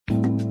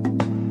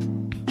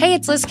Hey,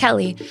 it's Liz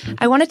Kelly.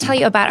 I want to tell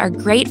you about our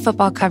great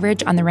football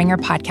coverage on the Ringer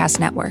Podcast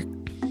Network.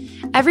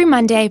 Every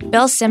Monday,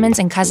 Bill Simmons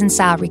and Cousin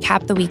Sal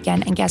recap the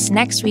weekend and guess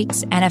next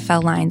week's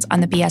NFL lines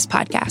on the BS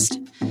Podcast.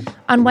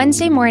 On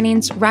Wednesday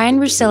mornings, Ryan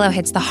Russillo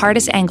hits the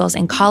hardest angles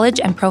in college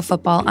and pro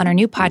football on our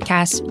new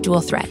podcast,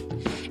 Dual Threat.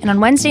 And on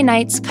Wednesday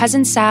nights,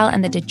 Cousin Sal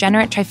and the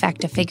Degenerate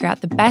Trifecta figure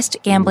out the best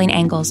gambling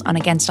angles on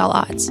Against All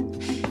Odds.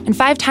 And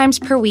 5 times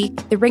per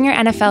week, the Ringer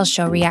NFL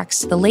show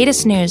reacts to the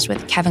latest news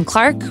with Kevin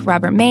Clark,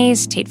 Robert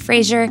Mays, Tate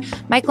Frazier,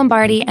 Mike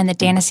Lombardi, and the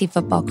Fantasy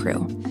Football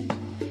crew.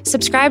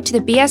 Subscribe to the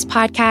BS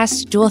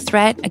Podcast, Dual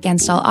Threat,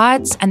 Against All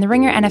Odds, and the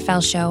Ringer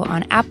NFL show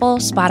on Apple,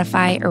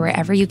 Spotify, or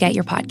wherever you get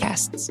your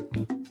podcasts.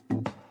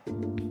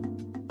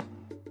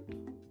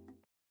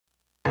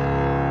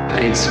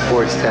 I need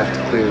support staff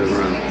to clear the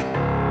room.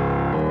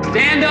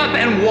 Stand up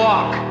and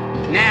walk,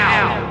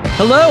 now.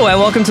 Hello and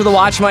welcome to The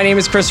Watch. My name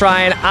is Chris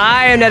Ryan.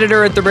 I am an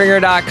editor at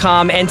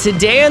TheRinger.com, and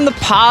today on the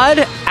pod,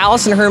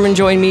 Allison Herman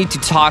joined me to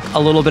talk a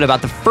little bit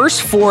about the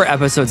first 4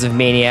 episodes of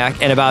Maniac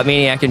and about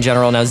Maniac in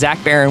general. Now,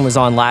 Zach Baron was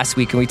on last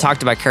week, and we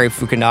talked about Cary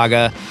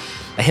Fukunaga,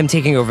 him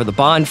taking over the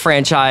Bond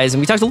franchise,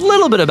 and we talked a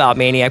little bit about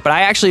Maniac, but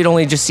I actually had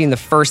only just seen the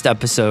first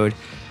episode.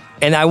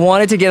 And I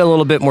wanted to get a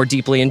little bit more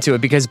deeply into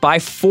it because by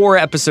 4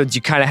 episodes,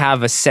 you kind of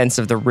have a sense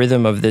of the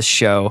rhythm of this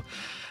show.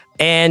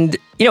 And,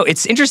 you know,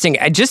 it's interesting.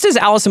 Just as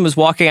Allison was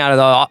walking out of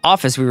the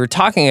office, we were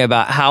talking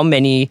about how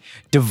many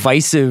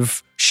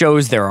divisive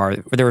shows there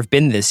have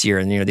been this year.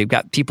 And, you know, they've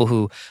got people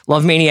who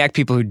love Maniac,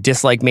 people who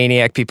dislike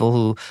Maniac, people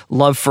who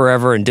love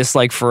Forever and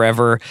dislike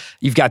Forever.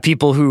 You've got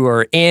people who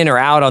are in or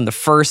out on the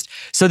first.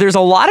 So there's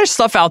a lot of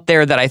stuff out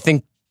there that I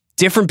think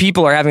different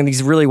people are having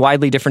these really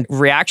widely different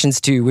reactions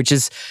to, which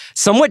is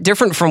somewhat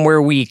different from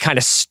where we kind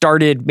of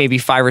started maybe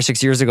 5 or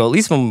 6 years ago, at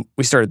least when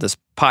we started this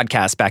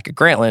podcast back at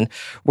Grantland,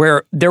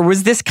 where there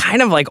was this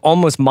kind of like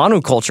almost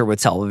monoculture with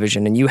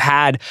television. And you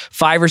had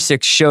 5 or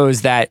 6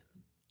 shows that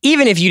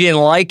even if you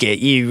didn't like it,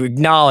 you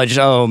acknowledged,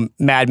 oh,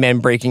 Mad Men,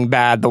 Breaking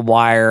Bad, The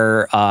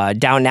Wire,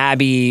 Downton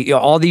Abbey, you know,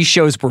 all these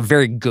shows were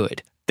very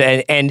good.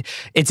 And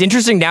it's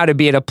interesting now to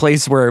be at a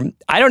place where,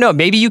 I don't know,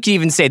 maybe you could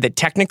even say that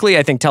technically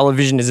I think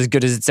television is as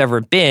good as it's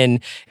ever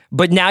been,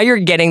 but now you're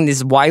getting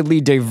these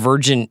widely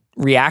divergent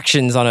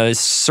reactions on a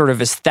sort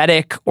of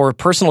aesthetic or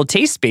personal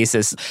taste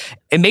basis.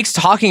 It makes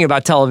talking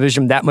about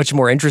television that much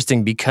more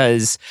interesting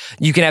because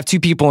you can have 2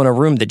 people in a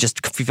room that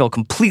just feel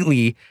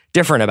completely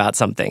different about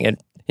something. And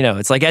you know,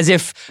 it's like as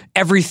if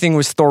everything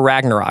was Thor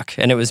Ragnarok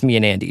and it was me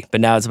and Andy, but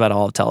now it's about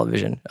all of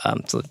television.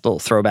 It's a little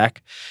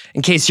throwback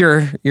in case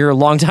you're a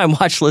longtime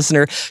Watch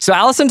listener. So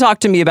Allison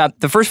talked to me about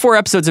the first 4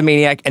 episodes of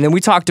Maniac, and then we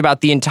talked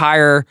about the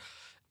entire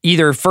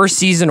either first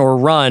season or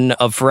run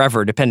of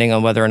Forever, depending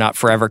on whether or not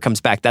Forever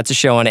comes back. That's a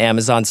show on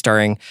Amazon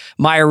starring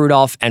Maya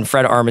Rudolph and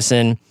Fred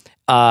Armisen,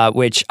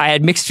 which I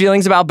had mixed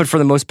feelings about, but for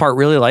the most part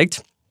really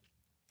liked.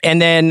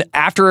 And then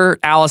after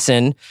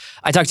Allison,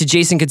 I talked to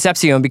Jason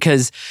Concepcion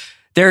because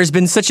there's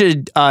been such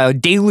a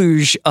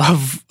deluge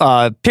of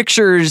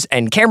pictures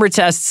and camera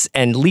tests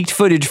and leaked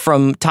footage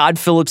from Todd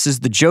Phillips'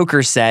 The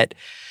Joker set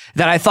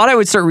that I thought I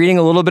would start reading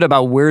a little bit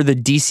about where the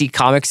DC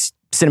Comics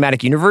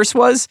cinematic universe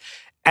was.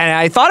 And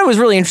I thought it was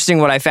really interesting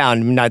what I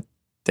found.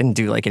 Didn't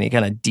do like any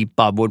kind of deep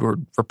Bob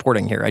Woodward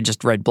reporting here. I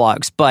just read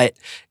blogs. But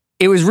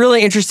it was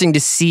really interesting to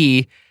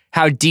see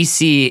how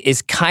DC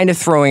is kind of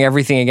throwing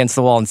everything against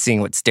the wall and seeing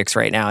what sticks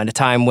right now in a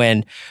time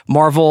when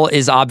Marvel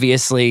is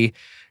obviously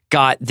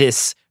got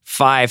this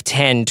 5,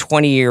 10,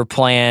 20-year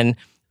plan.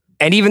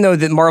 And even though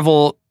that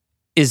Marvel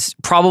is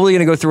probably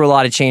going to go through a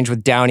lot of change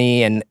with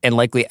Downey and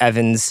likely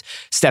Evans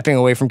stepping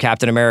away from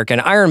Captain America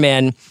and Iron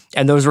Man,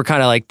 and those were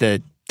kind of like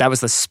that was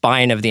the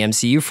spine of the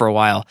MCU for a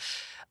while.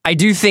 I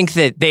do think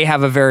that they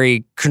have a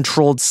very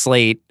controlled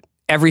slate.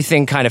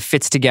 Everything kind of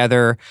fits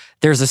together.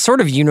 There's a sort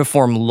of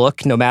uniform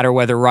look, no matter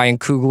whether Ryan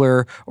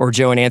Coogler or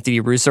Joe and Anthony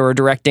Russo are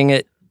directing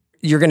it.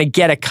 You're going to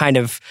get a kind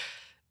of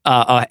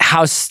a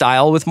house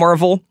style with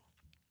Marvel.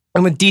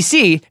 And with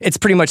DC, it's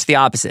pretty much the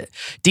opposite.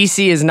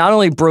 DC has not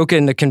only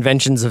broken the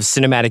conventions of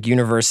cinematic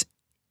universe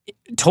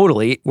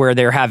totally, where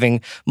they're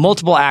having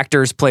multiple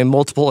actors play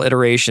multiple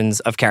iterations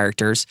of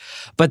characters,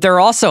 but they're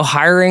also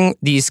hiring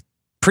these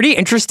pretty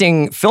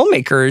interesting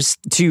filmmakers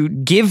to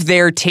give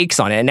their takes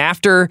on it. And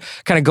after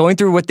kind of going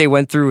through what they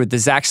went through with the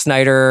Zack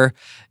Snyder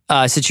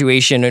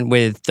situation and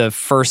with the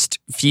first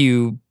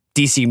few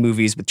DC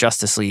movies with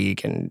Justice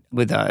League and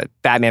with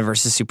Batman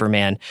versus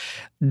Superman,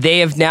 they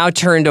have now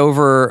turned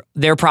over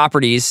their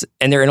properties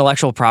and their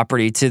intellectual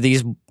property to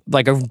these,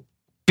 like a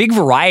big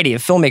variety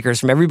of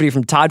filmmakers, from everybody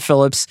from Todd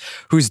Phillips,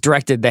 who's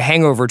directed the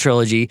Hangover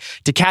trilogy,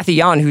 to Kathy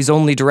Yan, who's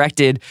only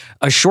directed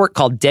a short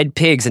called Dead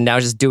Pigs and now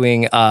just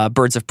doing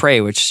Birds of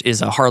Prey, which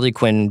is a Harley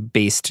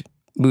Quinn-based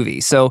movie.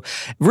 So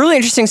really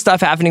interesting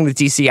stuff happening with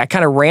DC. I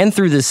kind of ran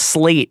through this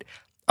slate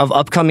of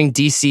upcoming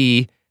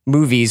DC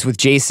movies with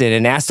Jason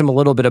and asked him a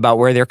little bit about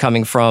where they're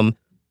coming from.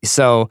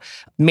 So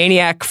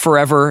Maniac,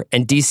 Forever,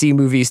 and DC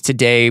movies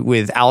today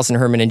with Allison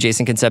Herman and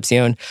Jason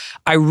Concepcion.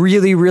 I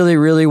really, really,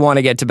 really want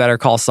to get to Better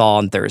Call Saul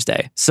on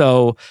Thursday.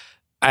 So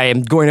I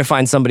am going to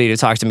find somebody to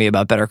talk to me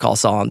about Better Call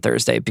Saul on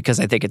Thursday because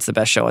I think it's the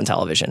best show on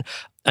television.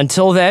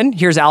 Until then,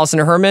 here's Allison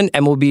Herman,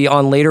 and we'll be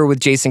on later with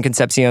Jason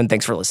Concepcion.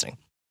 Thanks for listening.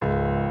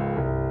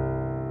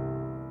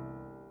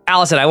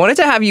 Allison, I wanted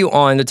to have you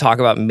on to talk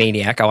about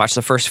Maniac. I watched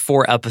the first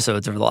 4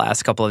 episodes over the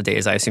last couple of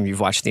days. I assume you've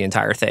watched the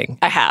entire thing.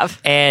 I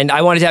have. And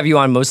I wanted to have you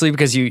on mostly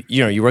because you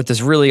wrote this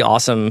really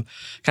awesome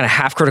kind of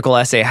half critical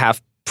essay, half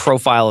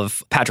profile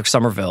of Patrick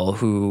Somerville,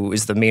 who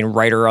is the main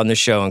writer on the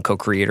show and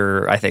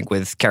co-creator, I think,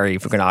 with Cary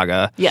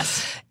Fukunaga.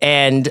 Yes.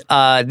 And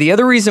the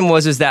other reason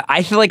is that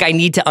I feel like I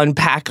need to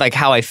unpack like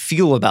how I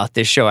feel about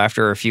this show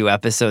after a few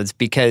episodes,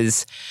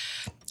 because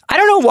I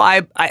don't know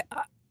why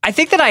I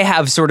think that I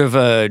have sort of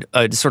a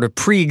sort of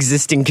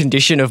pre-existing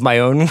condition of my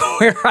own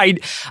where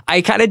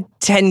I kind of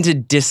tend to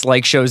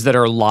dislike shows that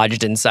are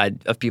lodged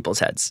inside of people's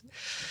heads.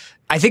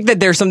 I think that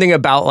there's something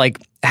about like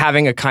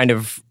having a kind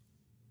of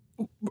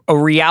a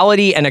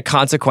reality and a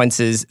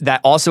consequences that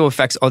also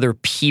affects other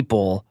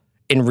people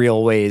in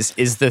real ways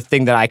is the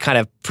thing that I kind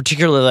of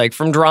particularly like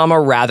from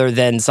drama, rather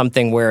than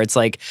something where it's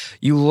like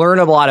you learn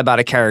a lot about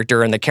a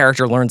character and the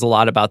character learns a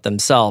lot about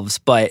themselves,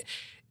 but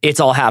it's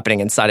all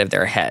happening inside of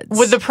their heads.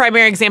 Would the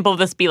primary example of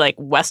this be like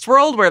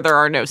Westworld, where there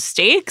are no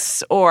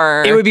stakes,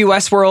 or? It would be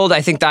Westworld.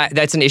 I think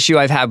that's an issue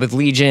I've had with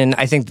Legion.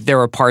 I think there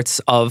were parts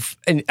of,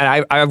 and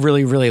I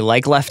really, really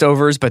like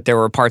Leftovers, but there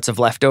were parts of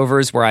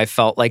Leftovers where I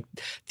felt like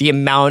the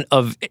amount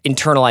of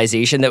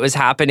internalization that was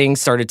happening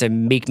started to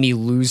make me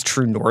lose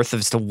true north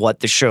as to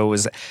what the show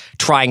was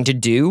trying to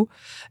do.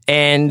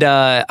 And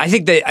I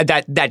think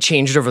that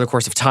changed over the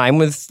course of time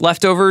with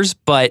Leftovers,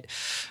 but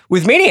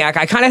with Maniac,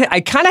 I kind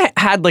of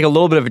had like a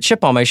little bit of a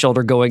chip on my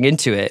shoulder going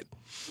into it,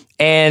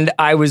 and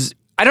I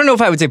don't know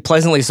if I would say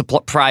pleasantly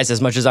surprised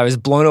as much as I was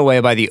blown away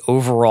by the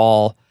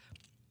overall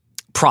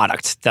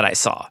product that I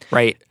saw.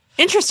 Right?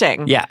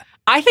 Interesting. Yeah.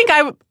 I think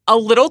I'm a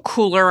little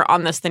cooler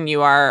on this than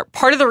you are.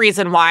 Part of the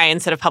reason why,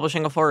 instead of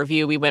publishing a full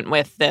review, we went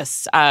with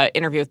this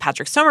interview with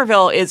Patrick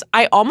Somerville is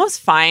I almost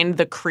find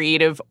the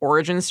creative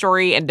origin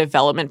story and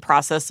development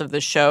process of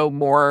the show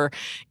more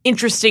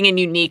interesting and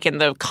unique in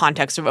the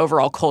context of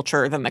overall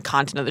culture than the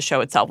content of the show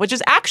itself, which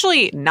is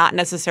actually not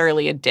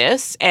necessarily a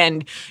diss.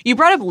 And you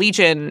brought up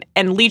Legion,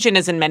 and Legion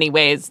is in many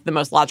ways the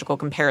most logical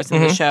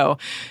comparison to the show.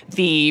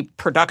 The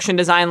production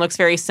design looks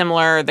very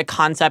similar. The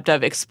concept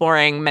of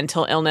exploring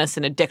mental illness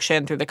and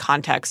addiction through the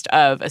context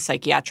of a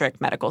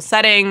psychiatric medical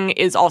setting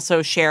is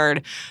also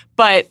shared.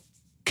 But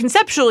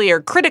conceptually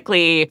or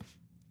critically,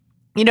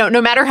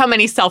 no matter how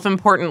many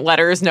self-important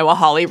letters Noah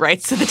Hawley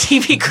writes to the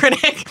TV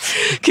critic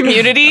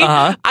community,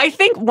 I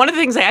think one of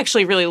the things I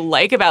actually really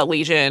like about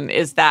Legion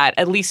is that,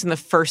 at least in the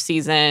first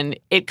season,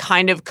 it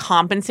kind of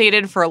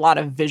compensated for a lot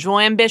of visual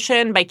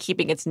ambition by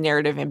keeping its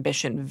narrative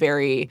ambition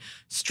very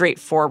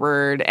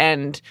straightforward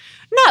and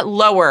not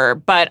lower,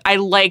 but I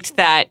liked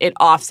that it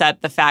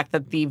offset the fact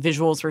that the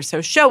visuals were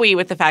so showy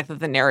with the fact that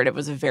the narrative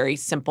was a very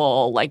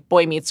simple, like,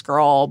 boy meets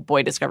girl,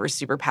 boy discovers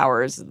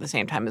superpowers at the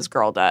same time as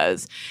girl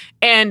does.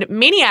 And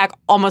Maniac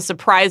almost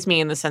surprised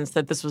me in the sense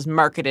that this was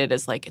marketed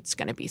as, like, it's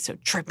going to be so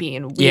trippy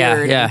and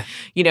weird. Yeah.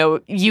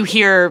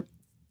 And,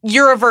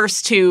 you're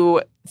averse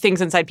to things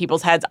inside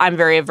people's heads. I'm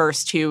very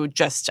averse to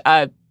just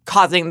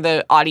causing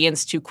the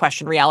audience to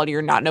question reality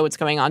or not know what's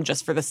going on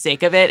just for the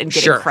sake of it and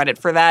getting credit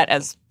for that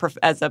as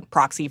a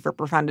proxy for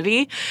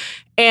profundity.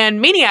 And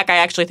Maniac, I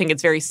actually think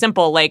it's very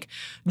simple. Like,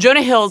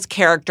 Jonah Hill's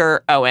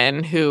character,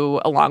 Owen,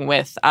 who, along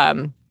with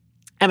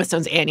Emma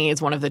Stone's Annie,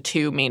 is one of the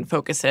two main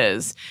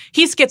focuses.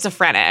 He's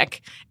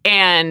schizophrenic,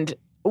 and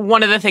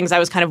one of the things I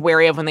was kind of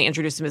wary of when they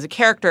introduced him as a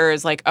character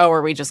is like, oh,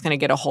 are we just going to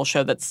get a whole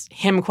show that's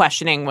him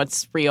questioning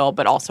what's real,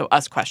 but also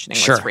us questioning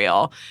what's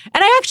real?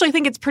 And I actually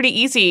think it's pretty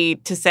easy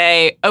to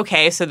say,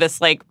 okay, so this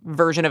like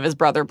version of his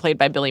brother played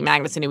by Billy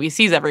Magnuson, who he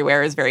sees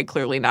everywhere, is very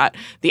clearly not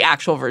the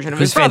actual version of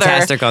his brother. Who's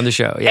fantastic on the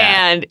show,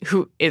 yeah. And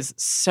who is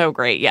so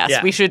great, yes.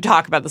 Yeah. We should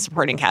talk about the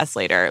supporting cast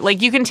later. Like,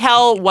 you can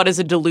tell what is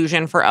a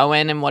delusion for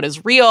Owen and what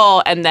is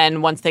real, and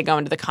then once they go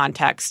into the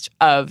context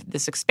of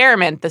this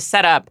experiment, the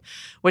setup,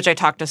 which I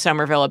talked to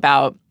Somerville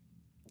about,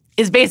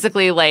 is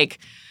basically like,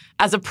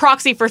 as a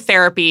proxy for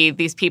therapy,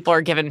 these people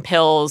are given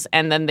pills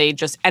and then they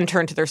just enter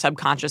into their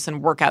subconscious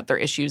and work out their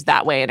issues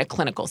that way in a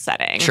clinical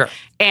setting. Sure.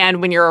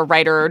 And when you're a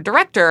writer or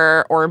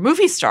director or a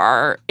movie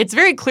star, it's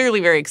very clearly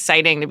very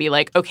exciting to be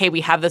like, okay,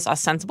 we have this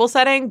ostensible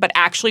setting, but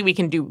actually we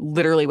can do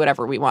literally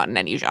whatever we want in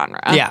any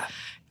genre. Yeah.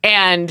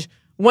 And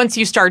once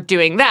you start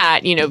doing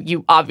that,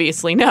 you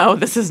obviously know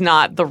this is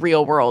not the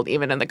real world,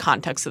 even in the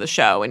context of the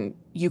show, and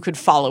you could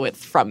follow it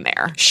from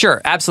there.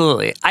 Sure,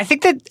 absolutely. I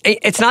think that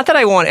it's not that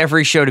I want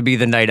every show to be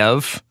the night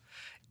of.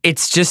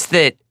 It's just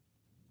that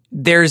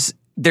there's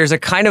a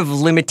kind of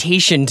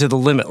limitation to the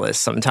limitless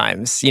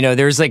sometimes.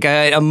 There's like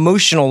an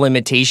emotional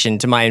limitation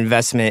to my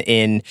investment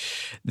in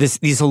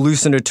these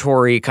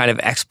hallucinatory kind of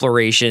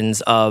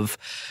explorations of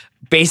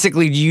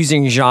basically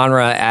using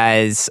genre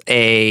as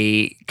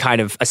a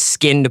kind of a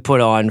skin to put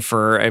on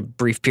for a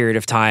brief period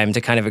of time to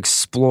kind of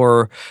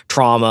explore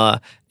trauma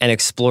and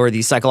explore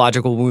these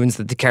psychological wounds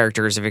that the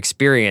characters have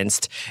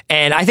experienced.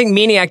 And I think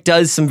Maniac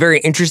does some very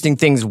interesting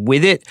things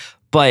with it,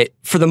 But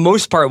for the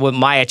most part, what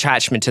my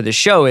attachment to the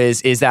show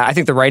is that I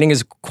think the writing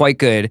is quite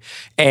good,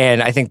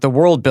 and I think the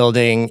world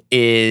building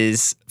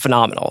is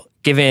phenomenal.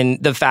 Given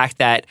the fact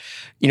that,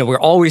 we're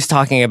always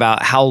talking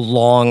about how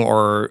long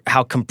or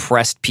how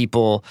compressed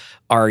people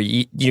are,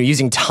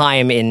 using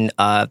time in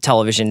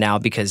television now,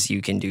 because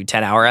you can do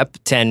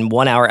 10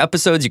 one-hour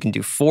episodes, you can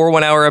do 4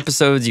 one-hour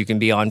episodes, you can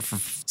be on for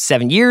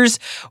 7 years,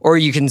 or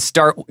you can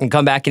start and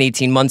come back in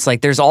 18 months.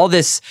 Like, there's all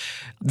this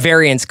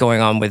variance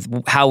going on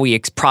with how we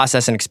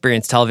process and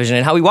experience television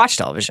and how we watch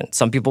television.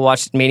 Some people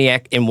watch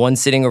Maniac in one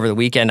sitting over the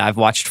weekend. I've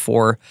watched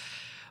 4.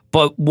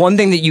 But one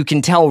thing that you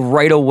can tell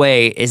right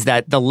away is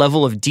that the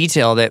level of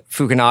detail that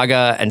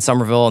Fukunaga and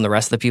Somerville and the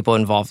rest of the people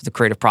involved with the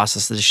creative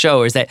process of the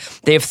show is that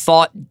they have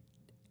thought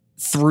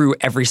through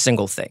every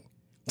single thing.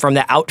 From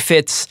the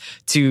outfits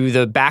to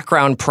the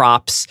background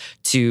props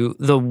to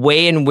the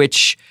way in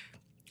which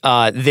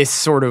this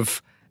sort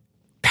of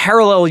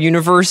parallel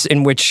universe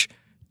in which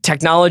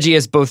technology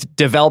has both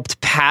developed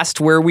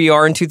past where we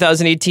are in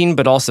 2018,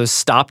 but also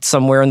stopped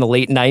somewhere in the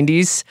late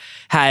 90s,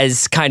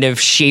 has kind of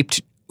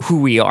shaped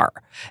who we are.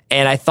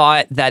 And I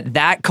thought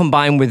that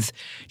combined with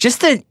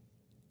just the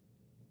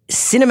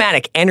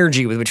cinematic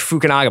energy with which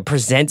Fukunaga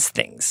presents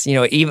things,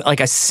 even like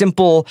a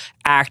simple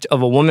act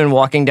of a woman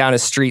walking down a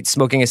street,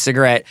 smoking a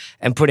cigarette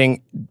and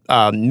putting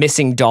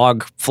missing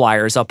dog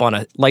flyers up on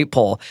a light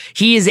pole.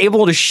 He is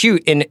able to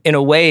shoot in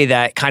a way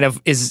that kind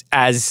of is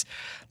as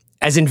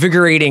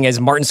invigorating as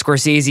Martin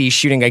Scorsese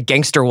shooting a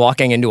gangster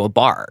walking into a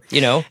bar,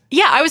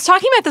 Yeah, I was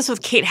talking about this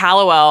with Kate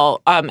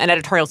Hallowell, an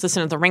editorial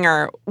assistant at The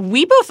Ringer.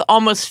 We both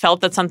almost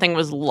felt that something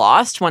was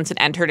lost once it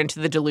entered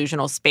into the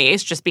delusional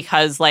space, just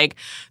because,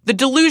 the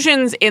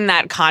delusions in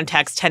that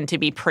context tend to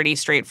be pretty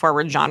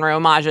straightforward genre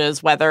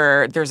homages,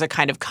 whether there's a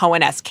kind of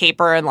Coen-esque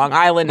caper in Long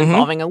Island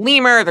involving a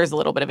lemur, there's a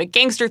little bit of a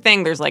gangster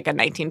thing, there's like a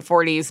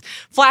 1940s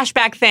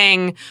flashback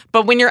thing.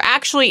 But when you're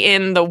actually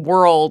in the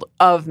world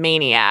of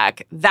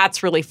Maniac,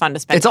 that's really fun to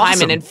spend time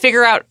in and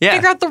figure out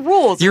the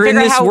rules. You're in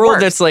this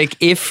world that's like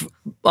if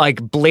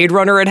Blade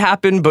Runner had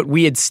happened, but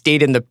we had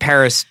stayed in the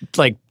Paris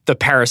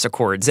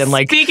Accords. And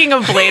speaking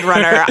of Blade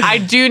Runner, I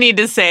do need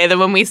to say that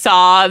when we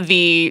saw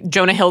the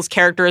Jonah Hill's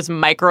character's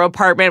micro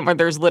apartment where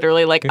there's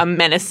literally a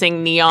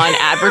menacing neon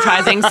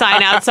advertising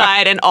sign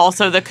outside, and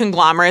also the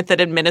conglomerate that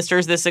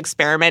administers this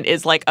experiment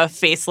is a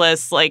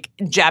faceless,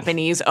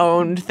 Japanese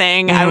owned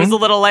thing, I was a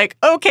little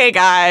okay,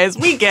 guys,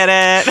 we get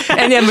it.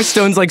 And Emma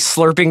Stone's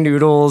slurping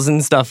noodles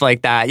and stuff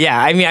like that. Yeah,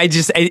 I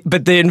mean,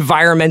 but the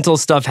environmental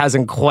stuff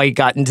hasn't quite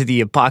gotten to the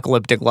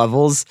apocalyptic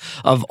levels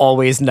of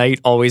always night,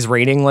 always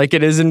raining like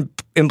it is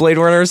in Blade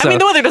Runner. So. I mean,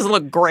 the weather doesn't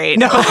look great.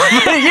 No,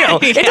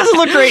 it doesn't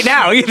look great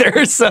now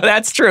either. So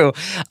that's true.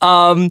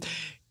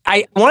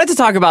 I wanted to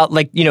talk about,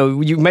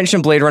 you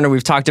mentioned Blade Runner.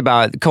 We've talked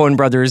about Coen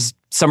Brothers.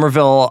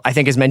 Somerville, I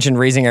think, has mentioned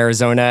Raising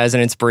Arizona as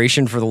an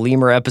inspiration for the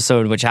lemur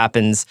episode, which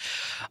happens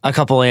a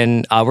couple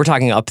in. We're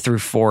talking up through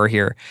 4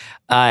 here.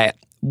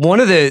 One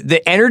of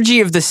the energy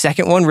of the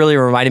second one really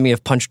reminded me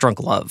of Punch Drunk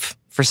Love.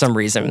 For some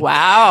reason.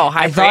 Wow,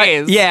 high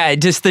praise. Yeah,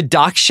 just the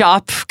dock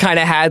shop kind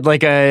of had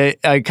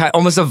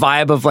almost a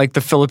vibe of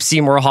the Philip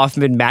Seymour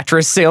Hoffman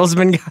mattress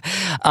salesman.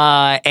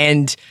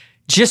 And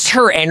just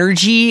her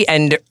energy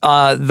and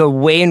the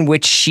way in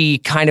which she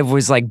kind of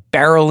was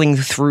barreling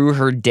through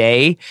her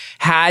day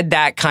had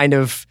that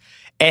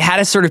it had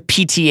a sort of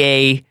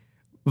PTA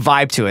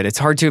vibe to it. It's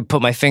hard to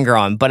put my finger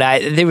on, but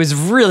it was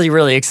really,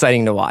 really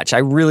exciting to watch. I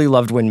really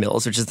loved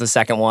Windmills, which is the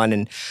second one,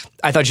 and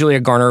I thought Julia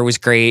Garner was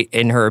great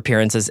in her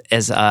appearance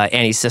as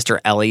Annie's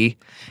sister Ellie.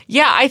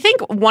 Yeah, I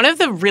think one of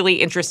the really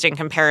interesting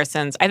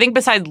comparisons, I think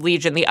besides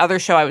Legion, the other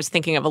show I was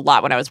thinking of a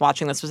lot when I was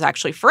watching this was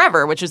actually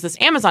Forever, which is this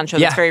Amazon show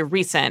that's very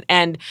recent.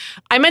 And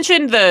I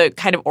mentioned the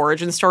kind of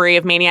origin story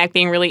of Maniac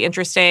being really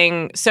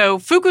interesting. So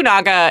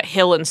Fukunaga,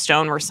 Hill, and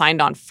Stone were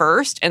signed on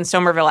first, and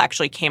Somerville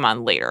actually came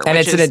on later. And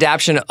it's an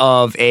adaptation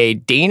of a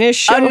Danish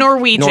show? A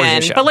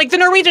Norwegian show. But the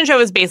Norwegian show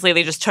is basically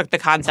they just took the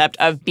concept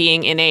of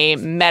being in a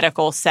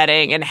medical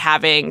setting and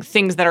having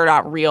things that are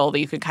not real that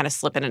you could kind of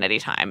slip in at any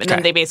time. And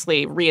then they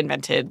basically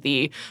reinvented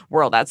the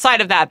world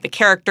outside of that, the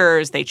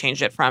characters. They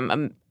changed it from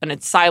an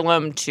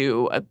asylum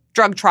to a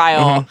drug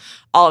trial,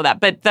 all of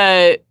that. But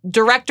the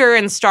director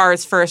and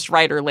star's first,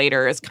 writer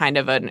later is kind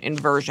of an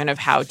inversion of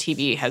how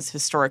TV has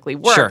historically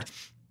worked. Sure.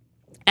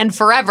 And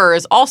Forever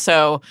is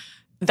also...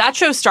 That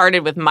show started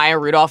with Maya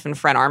Rudolph and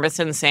Fred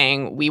Armisen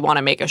saying, we want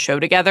to make a show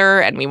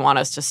together and we want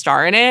us to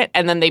star in it.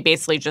 And then they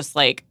basically just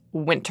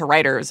went to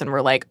writers and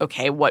were like,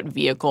 okay, what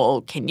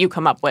vehicle can you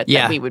come up with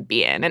that we would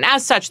be in? And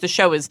as such, the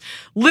show is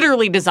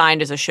literally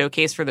designed as a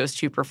showcase for those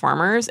two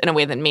performers in a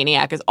way that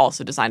Maniac is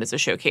also designed as a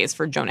showcase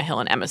for Jonah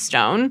Hill and Emma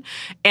Stone.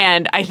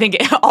 And I think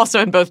also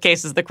in both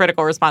cases, the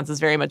critical response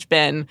has very much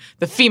been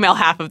the female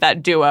half of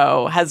that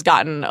duo has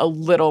gotten a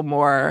little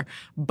more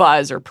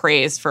buzz or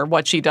praise for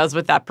what she does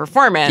with that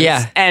performance.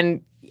 Yeah.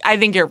 And I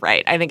think you're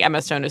right. I think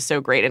Emma Stone is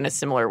so great in a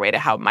similar way to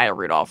how Maya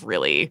Rudolph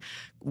really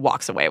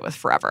walks away with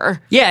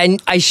Forever. Yeah, and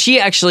she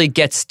actually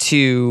gets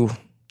to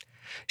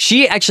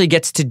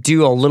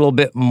do a little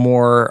bit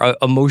more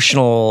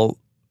emotional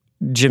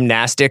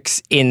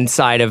gymnastics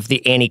inside of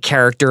the Annie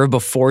character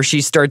before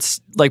she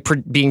starts like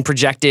being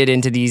projected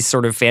into these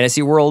sort of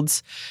fantasy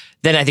worlds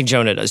than I think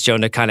Jonah does.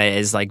 Jonah kind of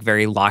is like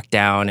very locked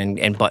down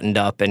and buttoned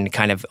up and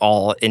kind of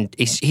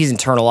he's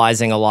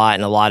internalizing a lot,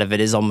 and a lot of it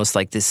is almost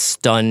like this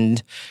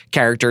stunned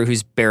character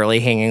who's barely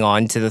hanging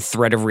on to the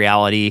thread of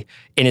reality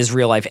in his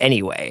real life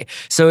anyway.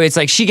 So it's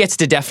like she gets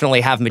to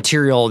definitely have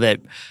material that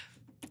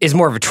is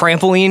more of a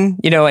trampoline,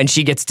 and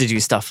she gets to do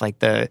stuff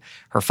like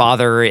her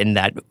father in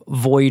that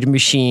void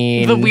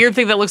machine. The weird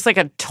thing that looks like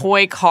a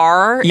toy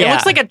car. Yeah. It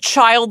looks like a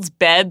child's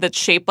bed that's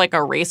shaped like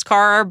a race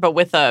car, but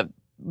with a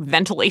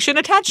ventilation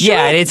attached to it.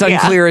 Yeah, and it's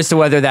unclear as to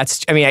whether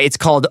it's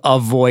called a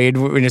void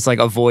when it's like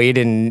a void,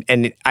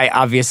 and I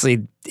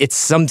obviously it's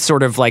some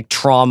sort of like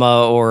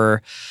trauma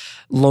or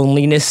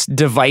loneliness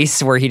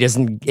device where he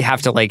doesn't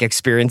have to like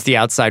experience the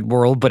outside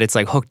world, but it's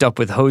like hooked up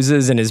with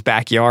hoses in his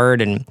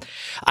backyard. And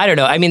I don't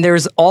know. I mean,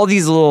 there's all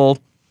these little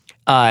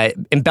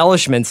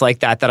embellishments like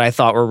that I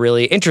thought were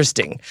really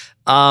interesting.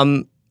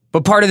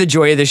 But part of the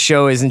joy of this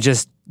show isn't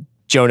just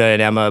Jonah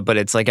and Emma, but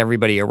it's like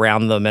everybody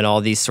around them and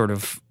all these sort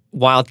of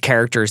wild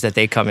characters that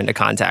they come into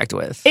contact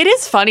with. It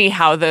is funny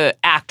how the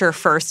actor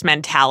first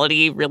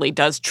mentality really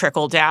does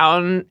trickle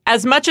down.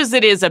 As much as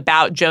it is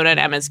about Jonah and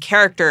Emma's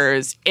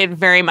characters, it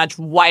very much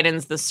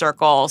widens the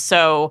circle.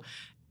 So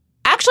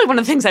actually, one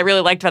of the things I really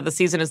liked about the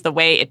season is the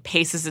way it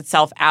paces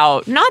itself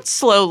out, not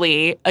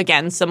slowly,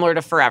 again, similar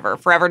to Forever.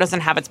 Forever doesn't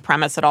have its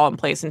premise at all in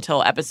place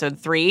until episode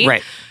 3.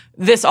 Right.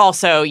 This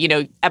also,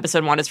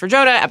 episode 1 is for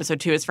Jonah, episode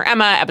 2 is for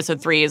Emma,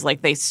 episode 3 is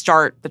like they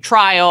start the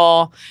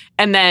trial.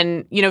 And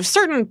then,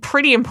 certain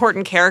pretty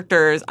important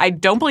characters, I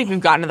don't believe we've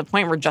gotten to the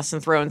point where Justin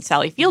Theroux and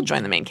Sally Field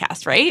join the main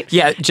cast, right?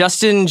 Yeah,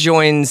 Justin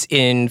joins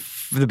in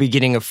the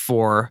beginning of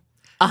 4.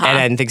 And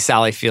I think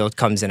Sally Field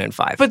comes in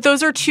 5. But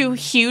those are 2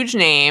 huge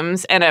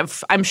names, and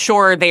I'm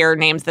sure they are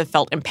names that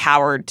felt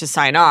empowered to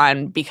sign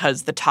on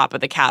because the top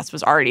of the cast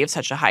was already of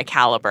such a high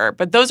caliber.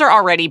 But those are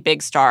already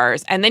big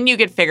stars. And then you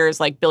get figures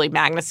like Billy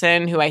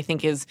Magnuson, who I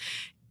think is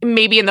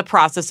maybe in the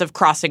process of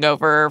crossing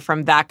over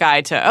from that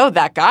guy to,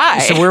 that guy.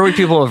 So where would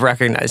people have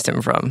recognized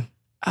him from?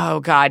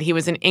 Oh, God. He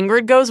was in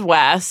Ingrid Goes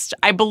West.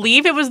 I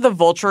believe it was the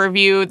Vulture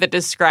review that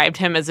described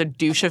him as a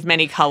douche of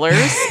many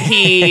colors.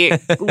 He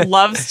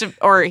loves to,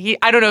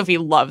 I don't know if he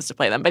loves to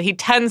play them, but he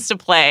tends to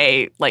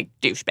play like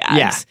douchebags.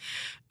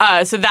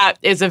 Yeah. So that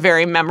is a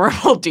very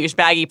memorable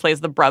douchebag. He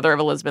plays the brother of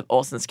Elizabeth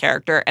Olsen's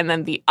character. And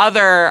then the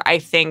other, I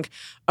think,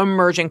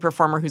 emerging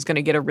performer who's going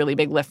to get a really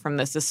big lift from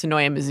this is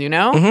Sonoya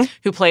Mizuno,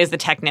 who plays the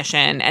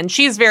technician. And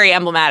she's very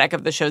emblematic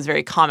of the show's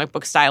very comic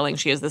book styling.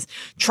 She has this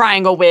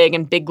triangle wig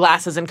and big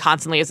glasses and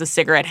constantly has a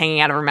cigarette hanging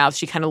out of her mouth.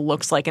 She kind of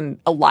looks like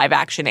a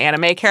live-action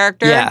anime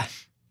character. Yeah.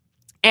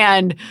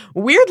 And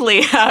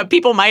weirdly,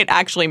 people might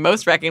actually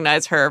most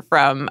recognize her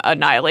from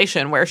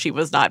Annihilation, where she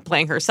was not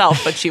playing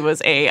herself, but she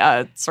was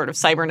a sort of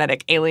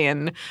cybernetic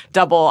alien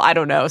double. I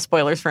don't know.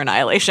 Spoilers for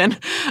Annihilation.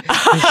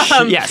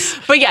 Yes.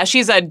 But yeah,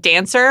 she's a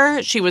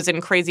dancer. She was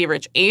in Crazy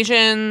Rich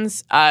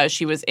Asians.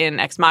 She was in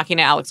Ex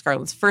Machina, Alex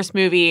Garland's first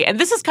movie. And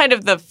this is kind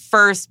of the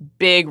first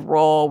big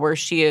role where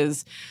she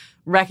is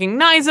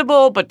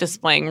recognizable, but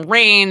displaying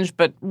range,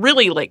 but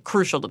really like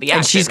crucial to the action.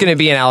 And she's going to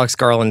be in Alex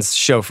Garland's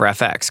show for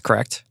FX,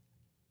 correct?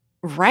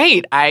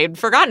 Right. I'd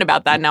forgotten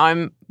about that. Now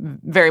I'm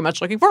very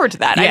much looking forward to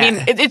that. Yeah. I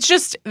mean, it's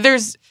just,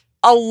 there's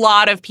a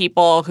lot of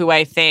people who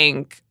I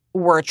think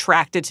were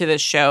attracted to this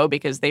show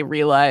because they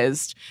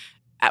realized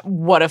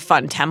what a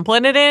fun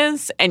template it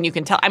is. And you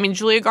can tell, I mean,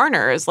 Julia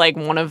Garner is like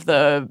one of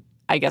the,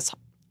 I guess,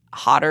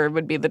 hotter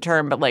would be the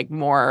term, but like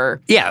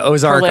more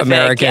Ozark prolific,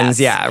 Americans.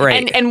 yes. Yeah,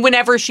 right. And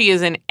whenever she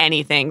is in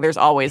anything, there's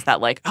always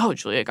that like, oh,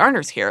 Julia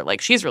Garner's here. Like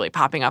she's really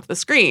popping off the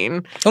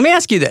screen. Let me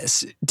ask you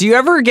this. Do you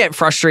ever get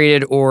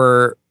frustrated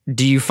or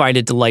do you find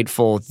it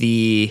delightful,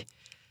 the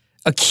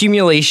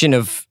accumulation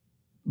of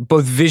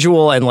both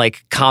visual and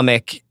like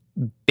comic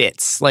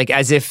bits, like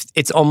as if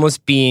it's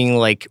almost being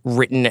like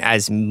written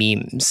as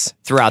memes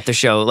throughout the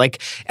show? Like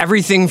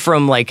everything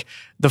from like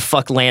the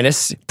Fuck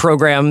Lannis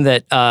program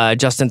that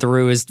Justin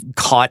Theroux is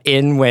caught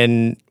in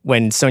when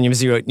Sonia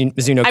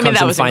Mizuno comes that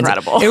and was finds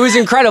incredible. It was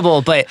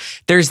incredible, but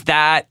there's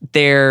that.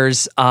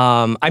 There's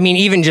I mean,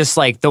 even just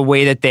like the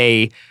way that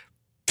they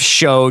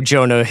show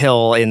Jonah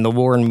Hill in the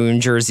Warren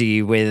Moon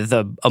jersey with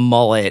a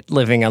mullet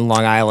living on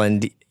Long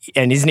Island.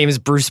 And his name is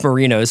Bruce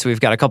Marino, so we've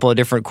got a couple of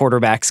different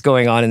quarterbacks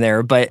going on in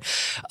there. But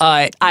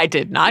I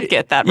did not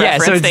get that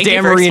reference. So it's Thank Dan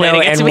you for Marino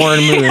explaining it and to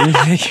me. Warren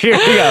Moon. Here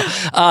we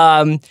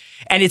go.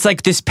 And it's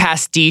like this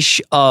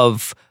pastiche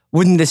of,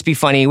 wouldn't this be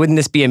funny? Wouldn't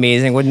this be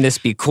amazing? Wouldn't this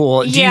be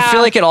cool? Do you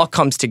feel like it all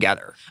comes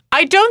together?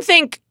 I don't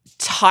think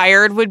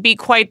tired would be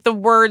quite the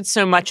word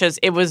so much as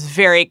it was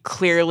very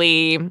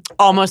clearly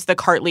almost the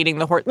cart leading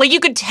the horse. Like you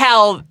could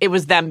tell it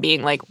was them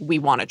being like, we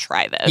want to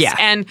try this. Yeah.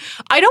 And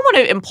I don't want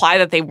to imply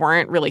that they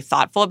weren't really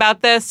thoughtful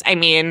about this. I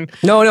mean...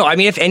 No. I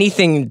mean, if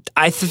anything,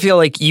 I feel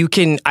like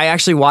I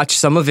actually watched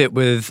some of it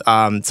with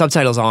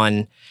subtitles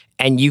on,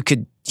 and you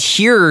could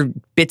hear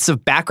bits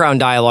of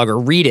background dialogue, or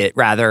read it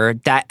rather,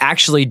 that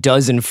actually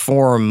does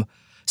inform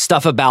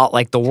stuff about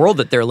like the world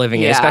that they're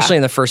living in, especially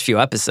in the first few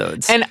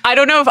episodes. And I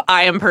don't know if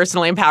I am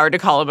personally empowered to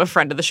call him a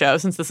friend of the show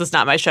since this is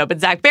not my show, but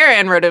Zach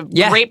Baran wrote a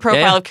great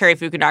profile of Cary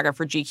Fukunaga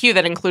for GQ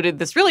that included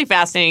this really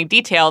fascinating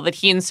detail that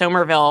he and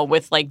Somerville,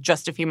 with like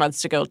just a few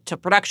months to go to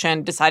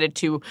production, decided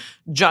to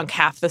junk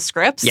half the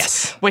scripts.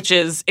 Yes. Which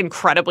is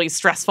incredibly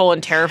stressful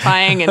and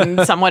terrifying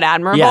and somewhat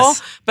admirable.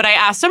 Yes. But I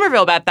asked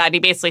Somerville about that, and he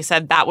basically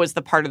said that was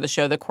the part of the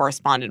show that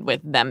corresponded with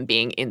them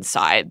being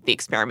inside the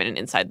experiment and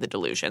inside the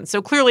delusion.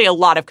 So clearly a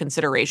lot of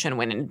consideration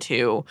went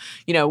into,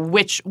 you know,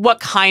 what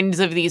kinds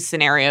of these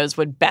scenarios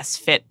would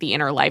best fit the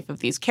inner life of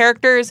these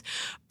characters.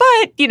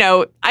 But, you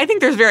know, I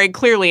think there's very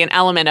clearly an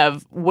element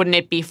of, wouldn't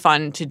it be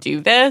fun to do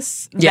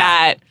this? Yeah.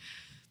 That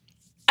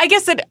I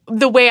guess that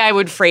the way I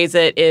would phrase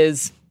it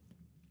is,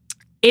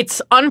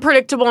 it's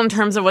unpredictable in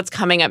terms of what's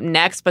coming up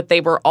next, but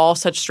they were all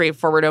such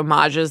straightforward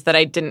homages that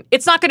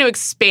it's not going to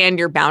expand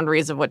your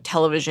boundaries of what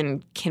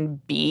television can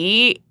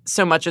be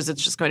so much as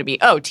it's just going to be,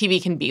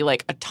 TV can be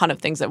like a ton of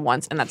things at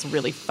once, and that's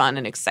really fun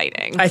and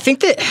exciting. I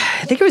think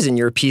it was in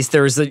your piece,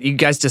 you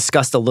guys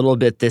discussed a little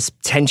bit this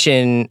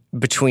tension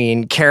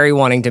between Cary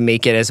wanting to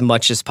make it as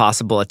much as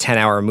possible a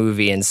 10-hour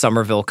movie and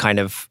Somerville kind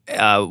of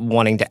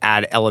wanting to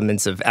add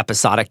elements of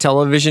episodic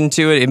television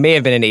to it. It may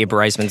have been in Abe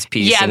Reisman's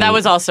piece. Yeah, that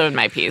was also in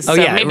my piece. Oh,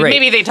 so yeah,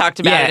 maybe they talked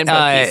about it in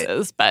both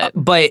pieces.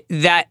 But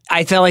that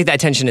I felt like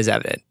that tension is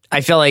evident. I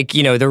feel like,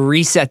 you know, the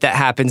reset that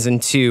happens in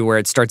 2, where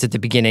it starts at the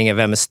beginning of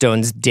Emma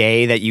Stone's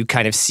day, that you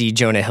kind of see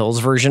Jonah Hill's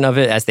version of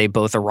it as they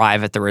both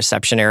arrive at the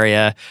reception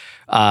area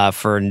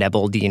for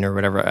Nebeldine or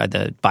whatever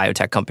the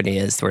biotech company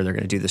is where they're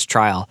going to do this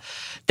trial.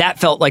 That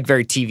felt like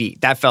very TV.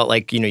 That felt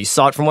like, you know, you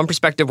saw it from one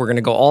perspective, we're going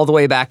to go all the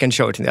way back and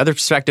show it to the other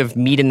perspective,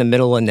 meet in the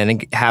middle, and then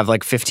have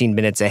like 15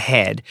 minutes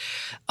ahead.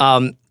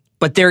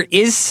 But there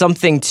is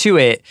something to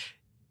it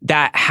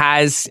that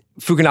has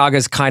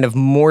Fukunaga's kind of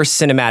more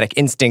cinematic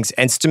instincts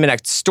and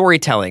cinematic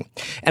storytelling.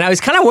 And I was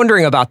kind of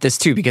wondering about this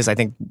too, because I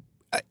think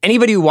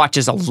anybody who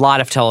watches a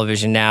lot of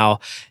television now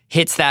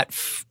hits that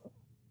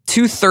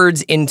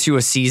 2/3 into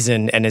a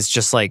season and is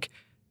just like,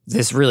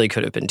 this really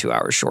could have been 2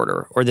 hours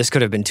shorter, or this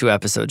could have been 2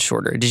 episodes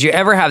shorter. Did you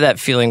ever have that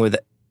feeling with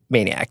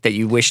Maniac, that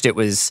you wished it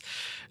was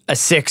a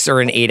 6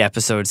 or an 8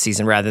 episode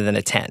season rather than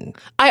a 10?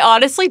 I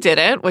honestly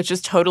didn't, which is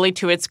totally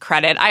to its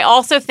credit. I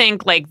also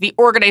think like the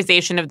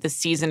organization of the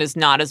season is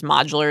not as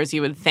modular as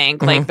you would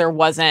think. Like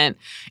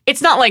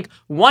it's not like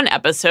one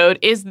episode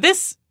is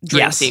this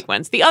dream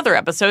sequence, the other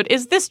episode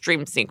is this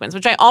dream sequence,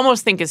 which I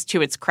almost think is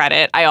to its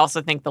credit. I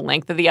also think the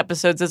length of the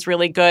episodes is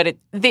really good.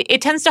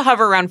 It tends to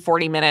hover around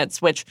 40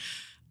 minutes, which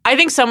I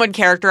think some would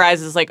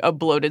characterize as like a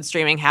bloated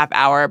streaming half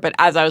hour, but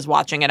as I was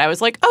watching it, I was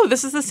like, oh,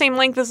 this is the same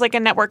length as like a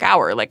network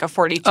hour, like a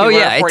 42 or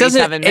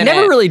 47 minute. It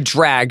never really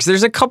drags.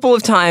 There's a couple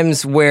of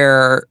times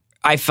where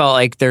I felt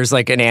like there's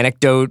like an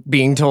anecdote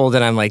being told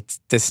and I'm like,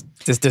 this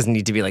doesn't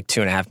need to be like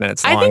 2.5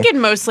 minutes long. I think it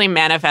mostly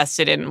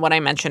manifested in what I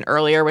mentioned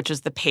earlier, which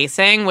is the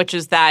pacing, which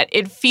is that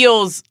it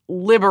feels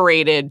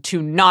liberated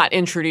to not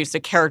introduce a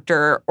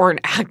character or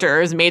an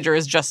actor as major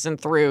as Justin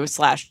Theroux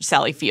 /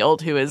 Sally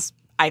Field, who is,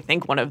 I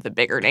think, one of the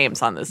bigger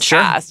names on this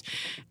cast.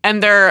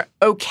 And they're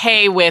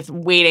okay with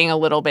waiting a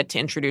little bit to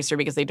introduce her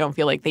because they don't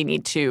feel like they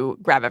need to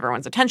grab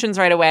everyone's attentions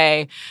right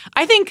away.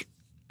 I think,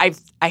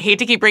 I hate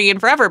to keep bringing in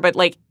Forever, but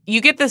like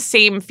you get the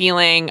same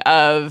feeling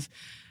of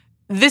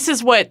this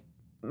is what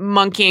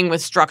monkeying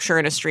with structure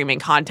in a streaming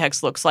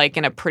context looks like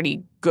in a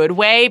pretty good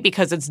way,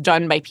 because it's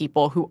done by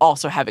people who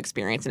also have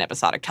experience in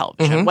episodic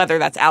television, whether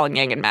that's Alan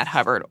Yang and Matt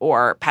Hubbard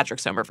or Patrick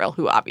Somerville,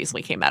 who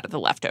obviously came out of The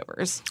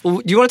Leftovers.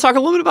 Do you want to talk a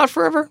little bit about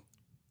Forever?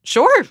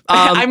 Sure.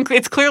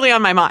 It's clearly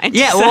on my mind.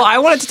 Yeah, well, I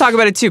wanted to talk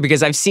about it too,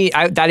 because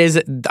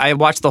I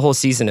watched the whole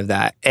season of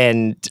that,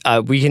 and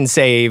we can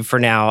say for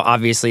now,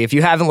 obviously, if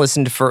you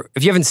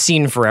haven't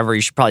seen Forever,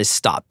 you should probably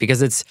stop,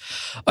 because it's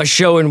a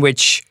show in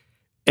which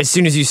as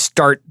soon as you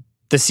start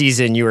the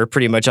season, you are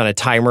pretty much on a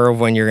timer of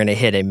when you're going to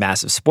hit a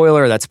massive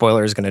spoiler. That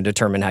spoiler is going to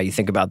determine how you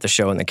think about the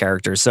show and the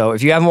characters. So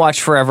if you haven't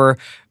watched Forever,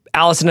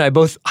 Allison and I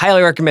both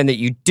highly recommend that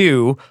you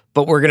do,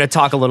 but we're going to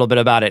talk a little bit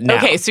about it now.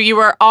 Okay, so you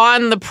were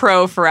on the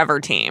pro Forever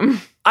team.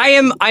 I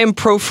am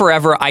pro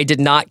Forever. I did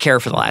not care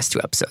for the last 2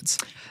 episodes.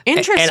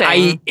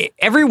 Interesting. And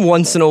every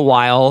once in a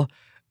while,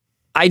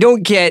 I'm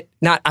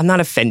not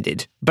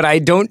offended, but I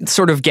don't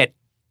sort of get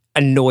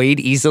annoyed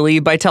easily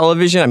by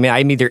television. I mean,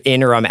 I'm either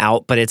in or I'm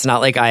out, but it's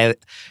not like I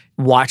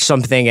watch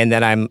something and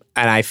then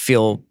I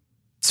feel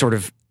sort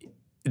of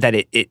that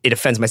it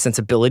offends my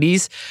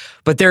sensibilities.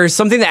 But there's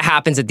something that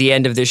happens at the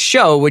end of this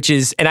show, which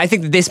is, and I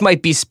think that this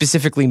might be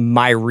specifically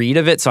my read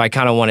of it, so I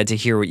kind of wanted to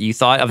hear what you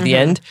thought of the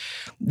end,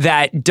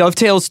 that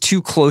dovetails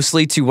too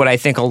closely to what I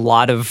think a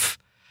lot of,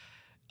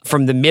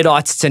 from the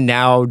mid-aughts to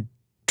now,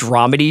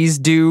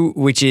 dramedies do,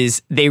 which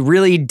is they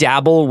really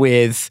dabble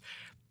with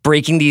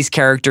breaking these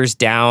characters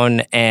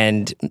down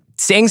and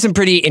saying some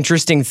pretty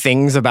interesting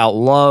things about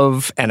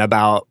love and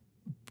about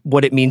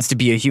what it means to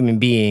be a human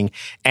being.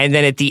 And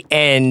then at the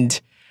end,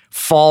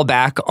 fall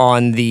back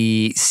on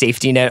the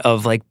safety net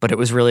of like, but it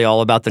was really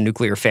all about the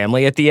nuclear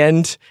family at the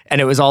end.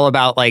 And it was all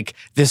about like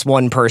this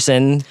one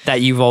person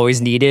that you've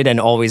always needed and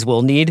always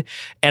will need.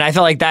 And I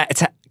felt like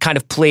that kind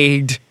of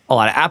plagued a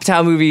lot of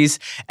Apatow movies.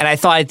 And I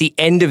thought at the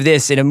end of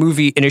this,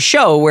 in a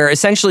show where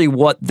essentially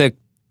what the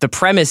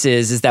premise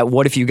is that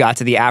what if you got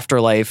to the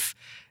afterlife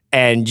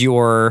and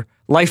your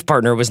life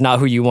partner was not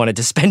who you wanted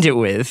to spend it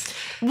with?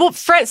 Well,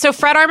 Fred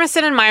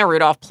Armisen and Maya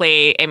Rudolph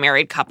play a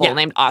married couple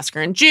named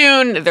Oscar and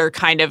June. They're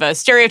kind of a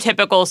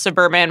stereotypical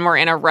suburban, we're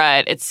in a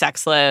rut, it's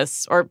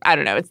sexless, or I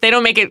don't know. They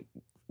don't make it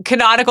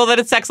canonical that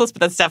it's sexless, but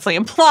that's definitely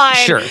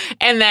implied. Sure.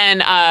 And then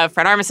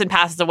Fred Armisen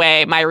passes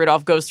away. Maya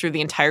Rudolph goes through the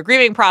entire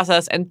grieving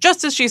process, and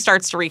just as she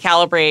starts to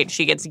recalibrate,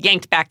 she gets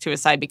yanked back to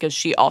his side because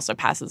she also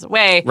passes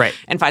away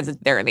and finds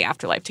that they're in the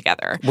afterlife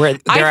together. Where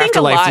their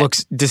afterlife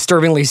looks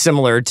disturbingly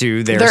similar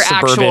to their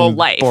suburban, actual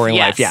life. Boring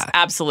yes, life. Yeah,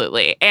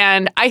 absolutely.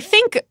 And I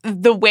think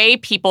the way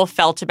people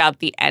felt about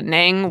the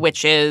ending,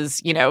 which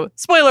is,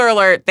 spoiler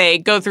alert, they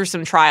go through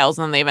some trials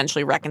and then they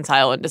eventually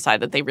reconcile and decide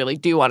that they really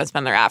do want to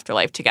spend their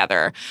afterlife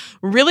together,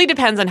 really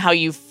depends on how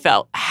you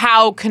felt,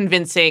 how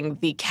convincing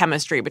the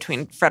chemistry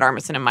between Fred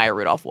Armisen and Maya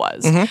Rudolph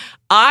was. Mm-hmm.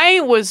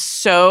 I was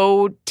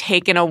so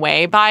taken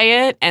away by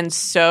it, and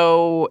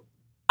so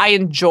I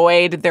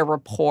enjoyed their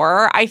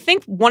rapport. I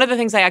think one of the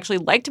things I actually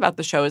liked about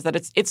the show is that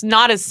it's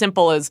not as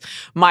simple as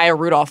Maya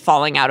Rudolph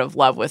falling out of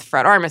love with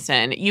Fred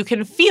Armisen. You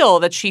can feel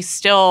that she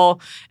still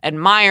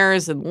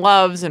admires and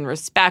loves and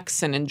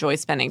respects and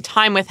enjoys spending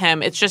time with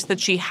him. It's just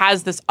that she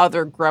has this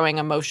other growing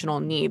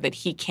emotional need that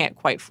he can't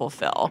quite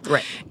fulfill.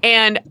 Right.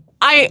 And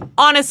I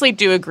honestly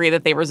do agree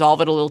that they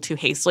resolve it a little too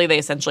hastily. They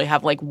essentially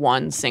have like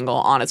one single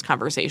honest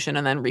conversation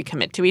and then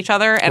recommit to each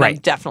other. And I'm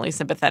definitely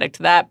sympathetic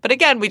to that. But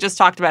again, we just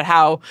talked about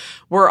how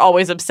we're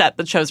always upset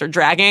that shows are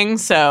dragging.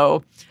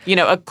 So,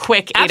 a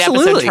quick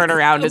 8-episode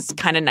turnaround is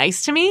kind of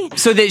nice to me.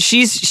 So that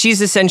she's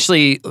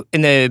essentially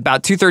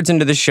about 2/3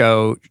 into the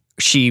show,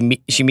 she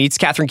meets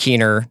Catherine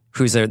Keener,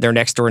 who's their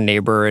next door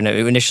neighbor, and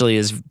initially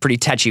is pretty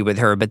touchy with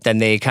her, but then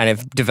they kind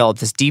of develop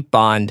this deep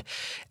bond.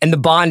 And the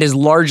bond is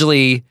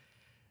largely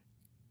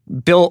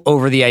built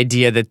over the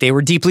idea that they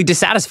were deeply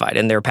dissatisfied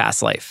in their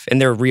past life, in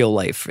their real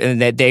life, and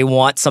that they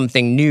want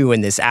something new in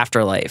this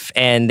afterlife.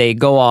 And they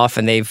go off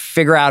and they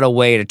figure out a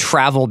way to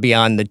travel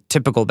beyond the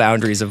typical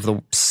boundaries of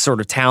the sort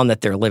of town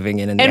that they're living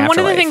in the afterlife. And one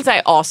of the things I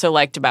also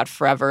liked about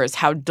Forever is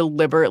how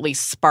deliberately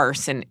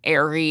sparse and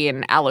airy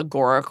and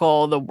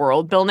allegorical the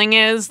world building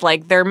is.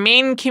 Like, their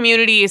main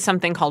community is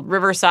something called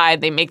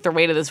Riverside. They make their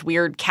way to this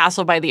weird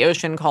castle by the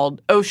ocean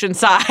called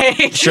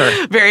Oceanside.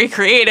 Sure. Very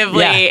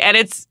creatively. Yeah. And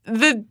it's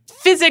the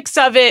physics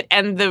of it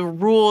and the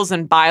rules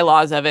and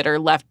bylaws of it are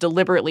left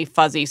deliberately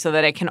fuzzy so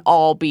that it can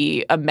all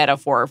be a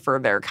metaphor for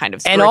their kind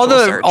of spiritual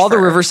search. And all the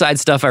Riverside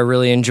stuff I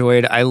really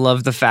enjoyed. I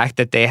love the fact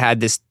that they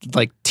had this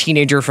like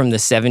teenager from the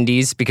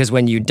 70s, because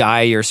when you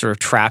die, you're sort of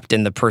trapped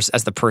in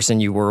as the person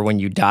you were when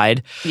you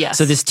died. Yes.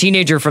 So this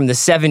teenager from the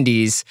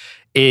 70s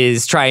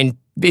is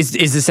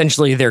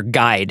essentially their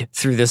guide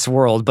through this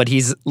world, but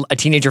he's a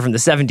teenager from the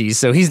 70s,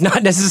 so he's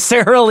not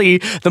necessarily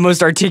the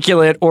most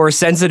articulate or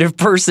sensitive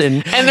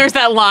person. And there's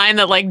that line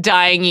that like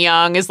dying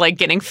young is like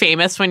getting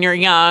famous when you're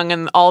young,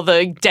 and all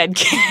the dead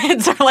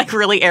kids are like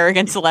really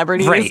arrogant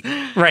celebrities.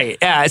 Right.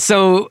 Yeah.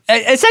 So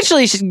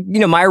essentially,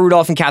 Maya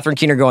Rudolph and Catherine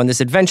Keener go on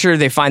this adventure.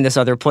 They find this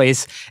other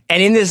place,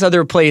 and in this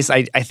other place,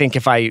 I think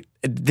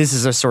this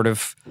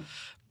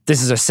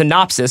is a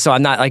synopsis, so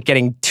I'm not like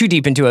getting too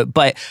deep into it,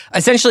 but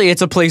essentially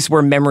it's a place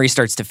where memory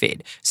starts to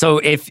fade. So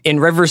if in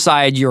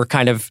Riverside you're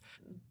kind of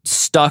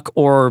stuck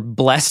or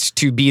blessed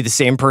to be the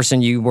same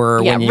person you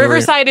were when you were...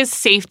 Riverside is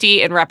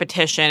safety and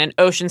repetition, and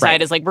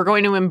Oceanside is like, we're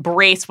going to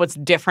embrace what's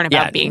different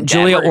about being dead.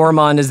 Julia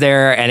Ormond is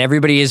there, and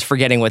everybody is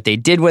forgetting what they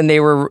did when they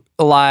were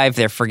alive.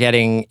 They're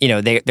forgetting,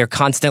 they're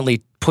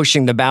constantly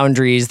pushing the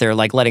boundaries. They're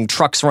like letting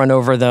trucks run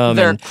over them.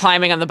 They're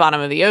climbing on the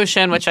bottom of the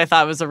ocean, which I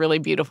thought was a really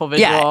beautiful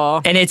visual.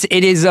 Yeah, and it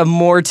is a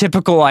more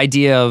typical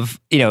idea of,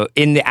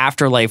 in the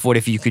afterlife, what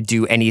if you could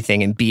do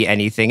anything and be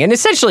anything? And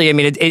essentially, I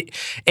mean,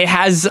 it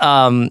has...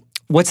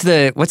 What's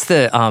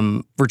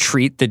the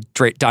retreat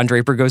that Don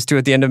Draper goes to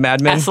at the end of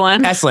Mad Men?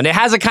 Esalen. It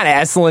has a kind of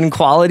Esalen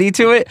quality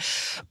to it.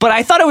 But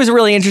I thought it was a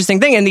really interesting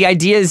thing. And the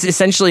idea is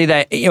essentially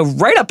that,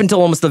 right up until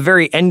almost the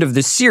very end of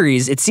the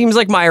series, it seems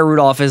like Maya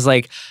Rudolph is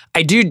like,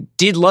 I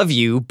did love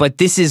you, but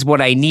this is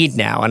what I need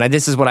now. And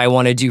this is what I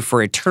want to do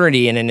for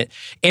eternity. And in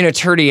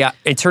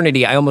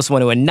eternity, I almost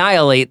want to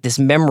annihilate this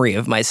memory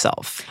of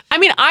myself. I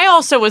mean, I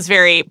also was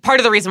part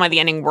of the reason why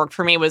the ending worked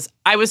for me was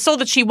I was told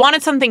that she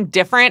wanted something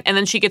different, and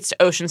then she gets to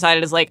Oceanside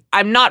and is like,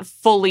 I'm not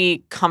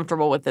fully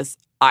comfortable with this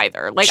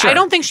either. Like, sure. I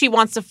don't think she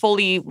wants to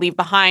fully leave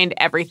behind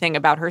everything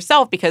about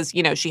herself because,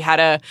 she had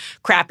a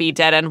crappy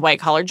dead-end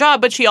white-collar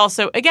job, but she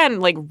also, again,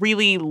 like,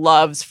 really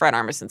loves Fred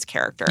Armisen's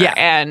character. Yeah.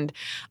 And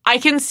I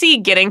can see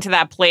getting to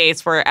that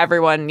place where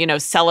everyone,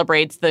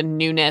 celebrates the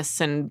newness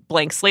and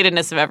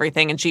blank-slatedness of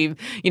everything, and she,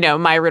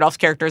 Maya Rudolph's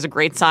character is a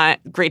great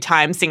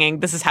time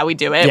singing This Is How We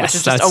Do It, which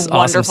is just a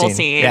wonderful awesome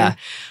scene. Yeah.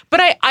 But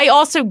I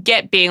also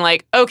get being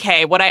like,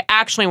 okay, what I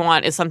actually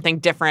want is something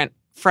different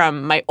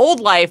from my old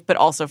life, but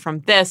also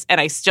from this,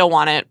 and I still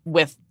want it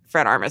with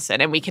Fred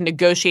Armisen, and we can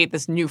negotiate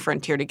this new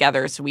frontier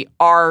together. So we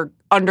are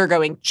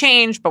undergoing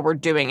change, but we're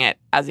doing it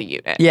as a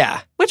unit. Yeah.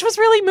 Which was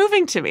really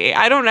moving to me.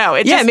 I don't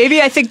know.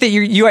 Maybe I think that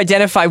you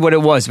identified what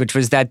it was, which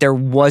was that there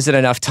wasn't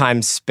enough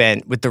time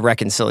spent with the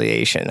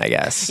reconciliation, I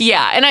guess.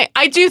 Yeah, and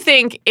I do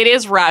think it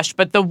is rushed,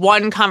 but the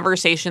one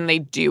conversation they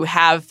do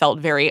have felt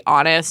very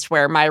honest,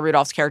 where Maya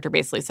Rudolph's character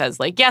basically says,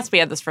 like, yes, we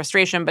had this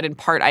frustration, but in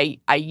part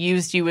I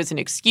used you as an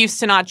excuse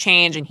to not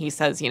change. And he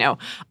says,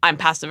 I'm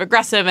passive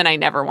aggressive and I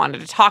never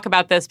wanted to talk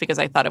about this because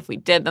I thought if we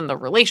did, then the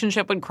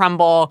relationship would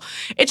crumble.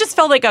 It just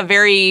felt like a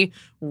very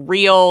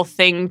real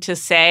thing to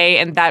say,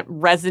 and that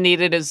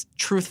resonated as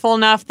truthful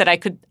enough that I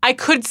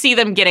could see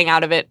them getting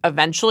out of it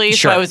eventually.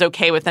 Sure. So I was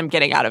okay with them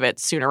getting out of it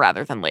sooner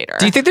rather than later.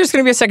 Do you think there's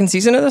going to be a second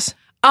season of this?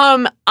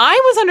 I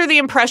was under the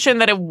impression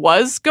that it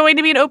was going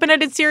to be an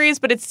open-ended series,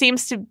 but it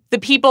seems to the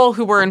people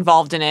who were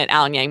involved in it,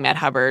 Alan Yang, Matt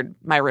Hubbard,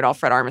 Maya Rudolph,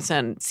 Fred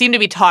Armisen, seem to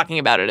be talking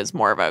about it as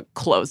more of a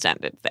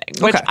closed-ended thing,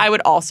 which I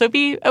would also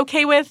be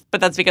okay with, but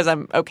that's because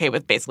I'm okay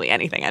with basically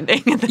anything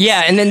ending.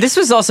 Yeah, and then this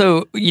was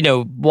also,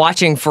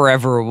 watching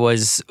Forever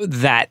was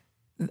that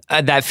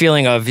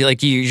feeling of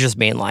like you just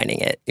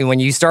mainlining it. And when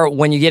you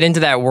get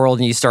into that world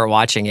and you start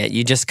watching it,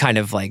 you just kind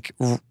of like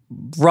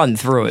run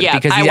through it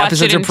because the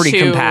episodes are pretty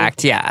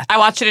compact. Yeah. I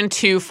watched it in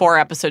 2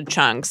 4-episode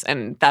chunks,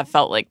 and that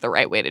felt like the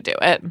right way to do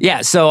it.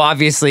 Yeah. So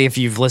obviously, if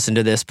you've listened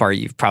to this part,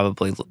 you've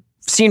probably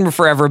seen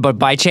Forever, but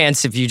by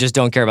chance, if you just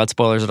don't care about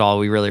spoilers at all,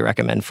 we really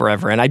recommend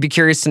Forever. And I'd be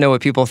curious to know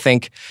what people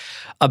think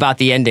about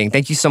the ending.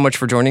 Thank you so much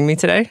for joining me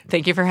today.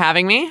 Thank you for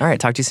having me. All right.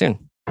 Talk to you soon.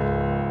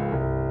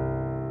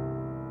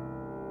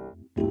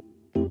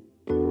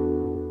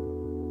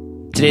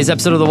 Today's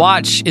episode of The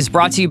Watch is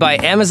brought to you by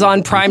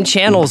Amazon Prime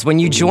Channels. When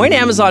you join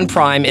Amazon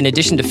Prime, in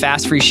addition to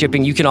fast free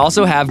shipping, you can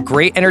also have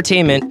great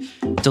entertainment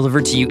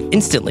delivered to you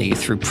instantly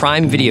through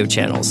Prime Video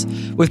Channels.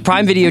 With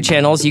Prime Video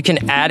Channels, you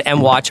can add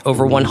and watch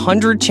over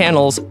 100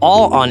 channels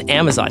all on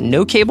Amazon.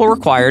 No cable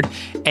required,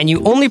 and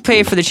you only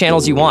pay for the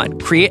channels you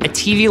want. Create a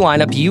TV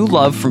lineup you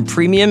love from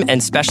premium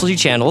and specialty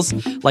channels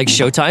like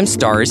Showtime,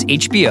 Stars,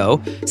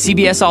 HBO,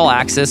 CBS All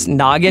Access,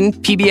 Noggin,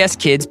 PBS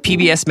Kids,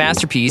 PBS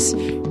Masterpiece,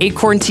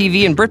 Acorn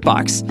TV, and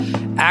BritBox.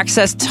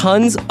 Access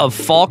tons of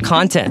fall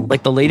content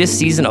like the latest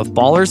season of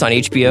Ballers on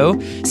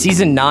HBO,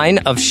 season 9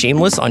 of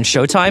Shameless on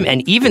Showtime,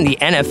 and even the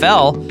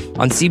NFL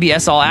on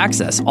CBS All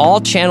Access.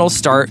 All channels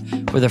start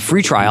with a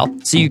free trial,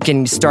 so you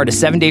can start a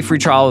 7-day free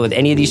trial with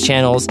any of these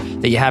channels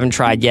that you haven't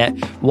tried yet.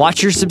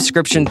 Watch your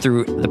subscription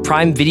through the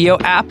Prime Video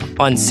app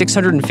on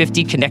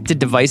 650 connected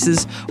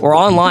devices or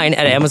online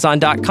at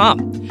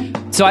Amazon.com.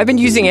 So I've been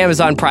using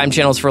Amazon Prime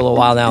Channels for a little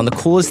while now, and the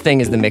coolest thing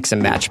is the mix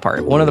and match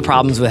part. One of the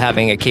problems with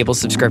having a cable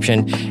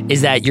subscription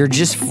is that you're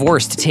just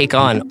forced to take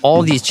on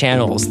all these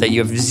channels that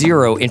you have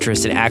zero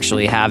interest in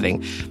actually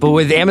having. But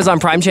with Amazon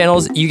Prime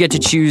Channels, you get to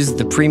choose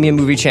the premium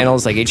movie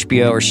channels like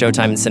HBO or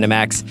Showtime and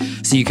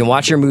Cinemax, so you can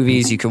watch your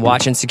movies, you can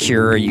watch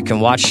Insecure, you can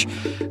watch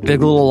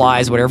Big Little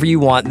Lies, whatever you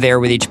want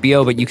there with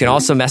HBO, but you can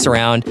also mess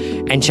around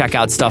and check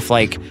out stuff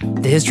like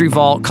The History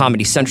Vault,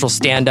 Comedy Central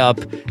Stand-Up.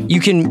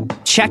 You can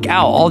check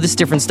out all this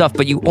different stuff,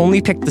 but you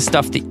only pick the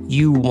stuff that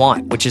you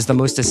want, which is the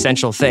most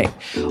essential thing.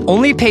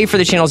 Only pay for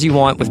the channels you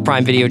want with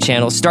Prime Video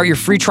Channels. Start your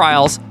free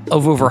trials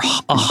of over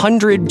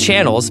 100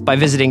 channels by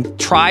visiting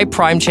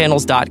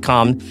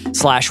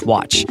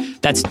tryprimechannels.com/watch.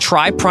 That's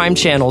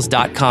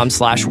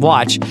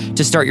tryprimechannels.com/watch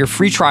to start your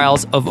free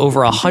trials of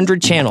over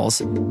 100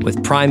 channels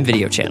with Prime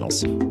Video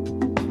Channels.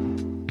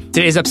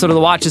 Today's episode of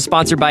The Watch is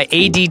sponsored by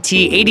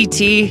ADT.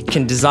 ADT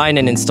can design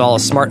and install a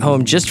smart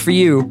home just for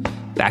you,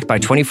 backed by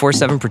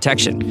 24/7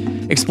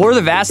 protection. Explore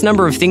the vast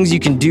number of things you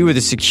can do with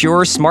a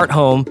secure smart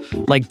home,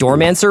 like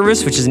Doorman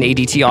Service, which is an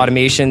ADT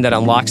automation that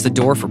unlocks the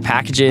door for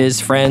packages,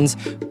 friends,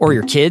 or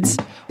your kids,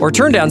 or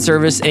Turn Down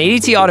Service, an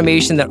ADT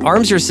automation that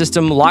arms your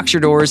system, locks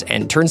your doors,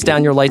 and turns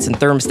down your lights and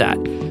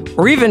thermostat.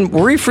 Or even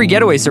Worry-Free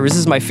Getaway Service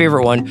is my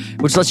favorite one,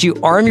 which lets you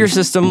arm your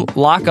system,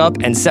 lock up,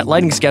 and set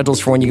lighting schedules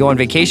for when you go on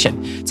vacation.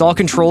 It's all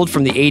controlled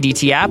from the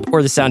ADT app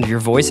or the sound of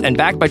your voice and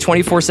backed by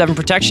 24/7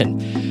 protection.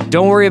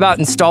 Don't worry about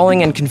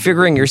installing and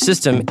configuring your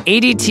system.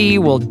 ADT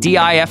will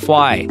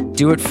DIFY,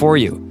 do it for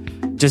you.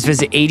 Just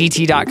visit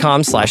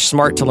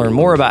ADT.com/smart to learn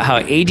more about how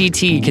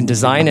ADT can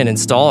design and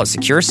install a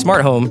secure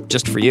smart home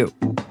just for you.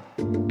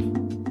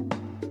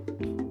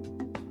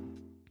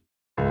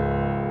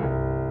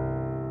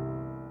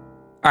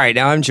 All right,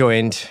 now I'm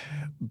joined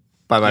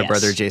by my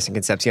brother, Jason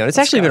Concepcion. It's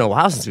actually been a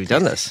while since we've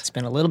done this. It's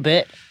been a little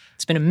bit.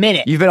 It's been a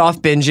minute. You've been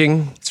off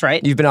binging. That's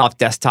right. You've been off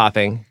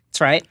desktopping. That's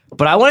right.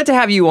 But I wanted to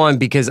have you on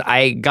because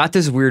I got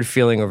this weird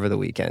feeling over the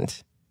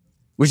weekend,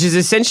 which is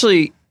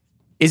essentially,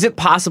 is it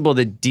possible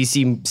that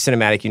DC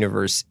Cinematic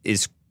Universe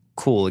is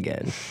cool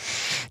again?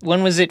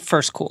 When was it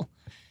first cool?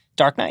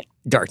 Dark Knight?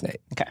 Dark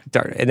Knight. Okay.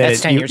 Dark Knight. And then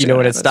That's 10 years you know ago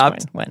when now, it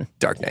stopped? that's when?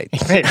 Dark Knight.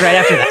 right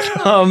after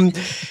that.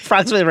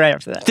 Approximately right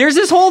after that. There's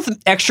this whole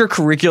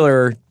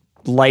extracurricular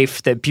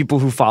life that people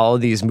who follow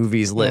these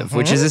movies live,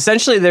 which is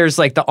essentially there's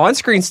like the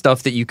on-screen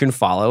stuff that you can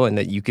follow and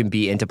that you can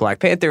be into Black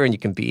Panther and you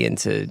can be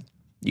into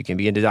You can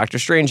be into Doctor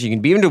Strange. You can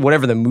be into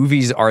whatever the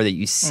movies are that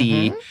you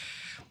see.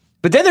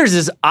 But then there's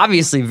this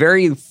obviously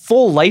very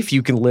full life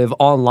you can live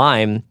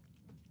online,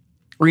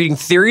 reading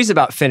theories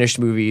about finished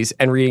movies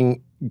and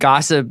reading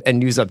gossip and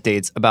news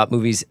updates about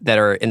movies that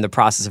are in the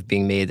process of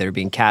being made, that are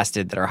being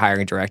casted, that are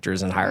hiring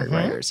directors and hiring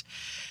writers.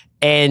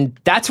 And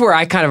that's where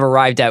I kind of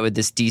arrived at with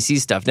this DC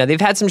stuff. Now, they've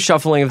had some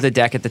shuffling of the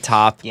deck at the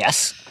top.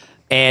 Yes.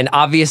 And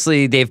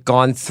obviously, they've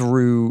gone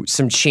through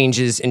some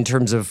changes in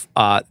terms of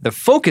the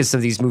focus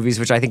of these movies,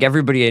 which I think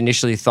everybody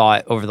initially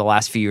thought over the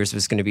last few years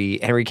was going to be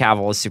Henry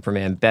Cavill as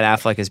Superman, Ben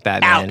Affleck as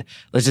Batman.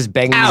 Let's just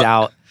bang these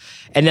out.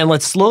 And then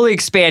let's slowly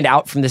expand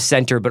out from the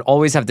center, but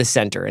always have the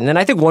center. And then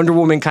I think Wonder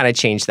Woman kind of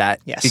changed that.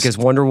 Yes. Because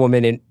Wonder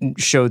Woman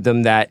showed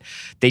them that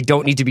they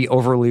don't need to be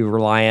overly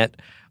reliant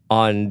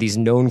on these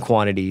known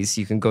quantities.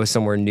 You can go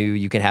somewhere new.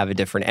 You can have a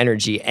different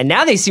energy. And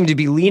now they seem to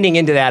be leaning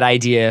into that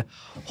idea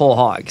whole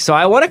hog. So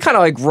I want to kind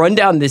of like run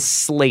down this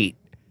slate,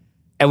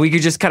 and we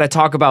could just kind of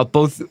talk about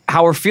both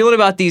how we're feeling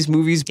about these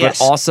movies,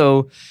 but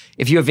also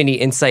if you have any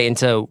insight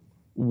into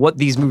what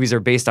these movies are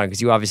based on,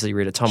 because you obviously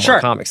read a ton more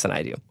comics than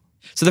I do.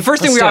 So the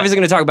first thing we're obviously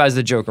going to talk about is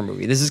the Joker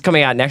movie. This is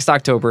coming out next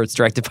October. It's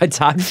directed by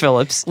Todd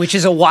Phillips. Which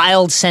is a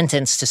wild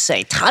sentence to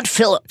say. Todd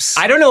Phillips.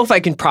 I don't know if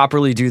I can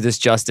properly do this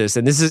justice,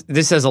 and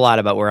this says a lot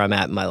about where I'm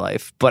at in my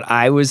life. But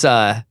I was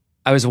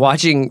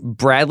watching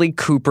Bradley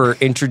Cooper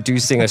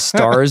introducing A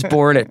Star Is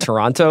Born at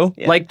Toronto,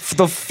 like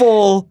the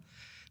full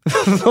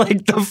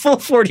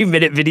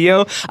 40-minute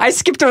video. I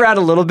skipped around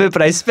a little bit,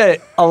 but I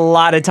spent a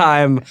lot of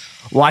time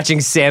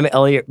watching Sam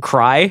Elliott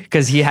cry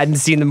because he hadn't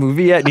seen the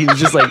movie yet, and he was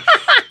just like,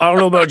 I don't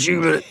know about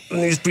you, but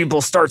when these people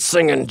start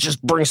singing,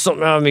 just bring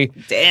something out of me.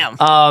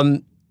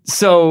 Damn.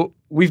 So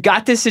we've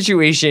got this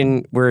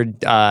situation where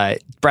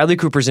Bradley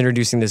Cooper's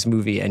introducing this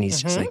movie, and he's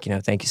just like,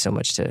 thank you so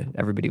much to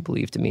everybody who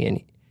believed in me.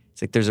 And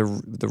it's like,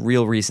 the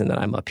real reason that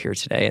I'm up here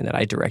today and that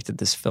I directed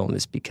this film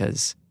is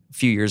because a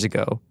few years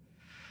ago,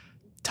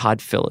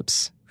 Todd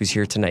Phillips, who's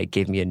here tonight,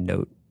 gave me a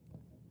note.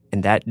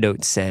 And that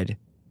note said,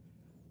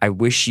 I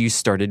wish you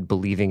started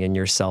believing in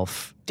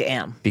yourself.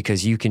 Damn.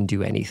 Because you can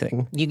do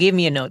anything. You gave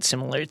me a note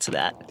similar to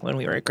that when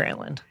we were at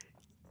Grantland.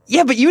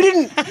 Yeah, but you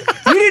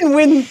didn't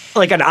win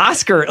like an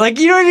Oscar. Like,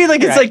 you know what I mean?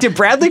 Like, it's like, did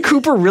Bradley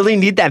Cooper really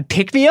need that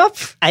pick-me-up?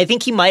 I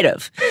think he might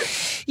have.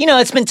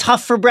 It's been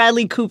tough for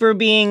Bradley Cooper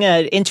being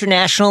an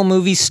international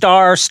movie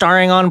star,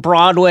 starring on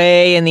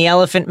Broadway and The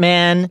Elephant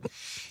Man.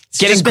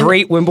 Getting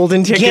great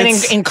Wimbledon tickets.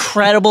 Getting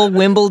incredible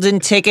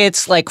Wimbledon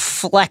tickets, like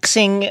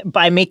flexing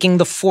by making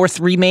the 4th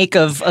remake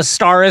of A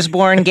Star Is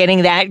Born,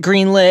 getting that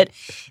greenlit.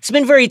 It's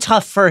been very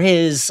tough for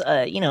his,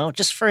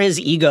 just for his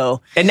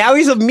ego. And now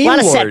he's a meme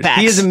lord. Setbacks.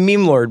 He is a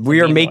meme lord.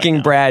 We are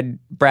making Brad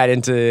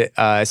into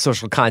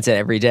social content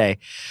every day.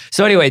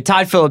 So anyway,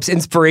 Todd Phillips'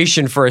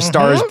 inspiration for A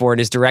Star Is Born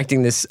is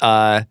directing this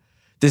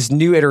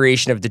new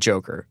iteration of the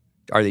Joker.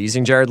 Are they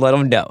using Jared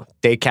Leto? No.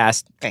 They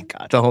cast, thank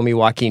God, the homie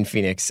Joaquin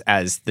Phoenix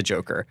as the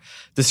Joker.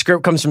 The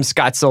script comes from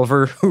Scott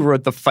Silver, who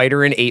wrote The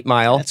Fighter and 8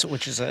 Mile.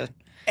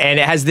 And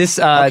it has this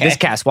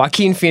cast: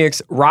 Joaquin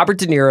Phoenix, Robert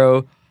De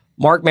Niro,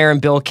 Mark Maron,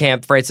 Bill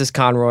Camp, Francis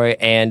Conroy,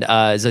 and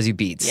Zazie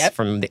Beetz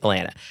from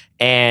Atlanta.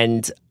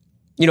 And,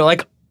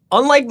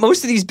 unlike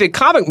most of these big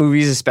comic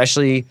movies,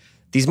 especially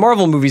these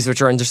Marvel movies,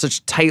 which are under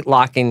such tight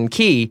lock and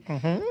key,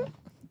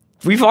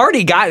 we've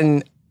already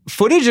gotten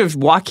footage of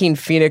Joaquin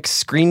Phoenix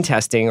screen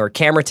testing or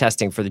camera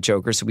testing for the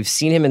Joker. So we've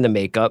seen him in the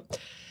makeup.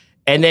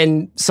 And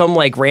then some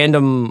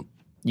random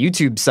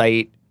YouTube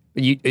site,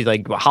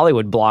 like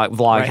Hollywood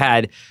vlog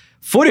had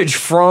footage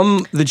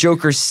from the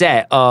Joker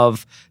set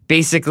of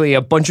basically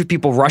a bunch of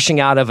people rushing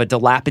out of a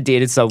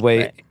dilapidated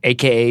subway,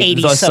 aka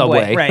the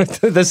subway,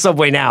 the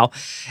subway now.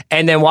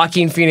 And then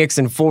Joaquin Phoenix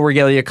in full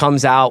regalia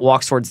comes out,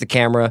 walks towards the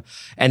camera,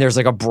 and there's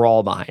a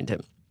brawl behind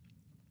him.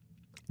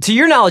 To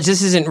your knowledge,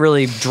 this isn't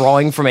really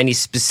drawing from any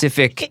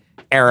specific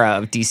era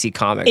of DC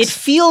Comics. It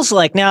feels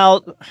like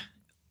now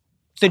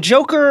the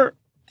Joker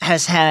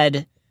has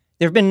had,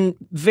 there have been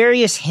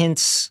various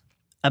hints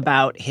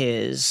about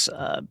his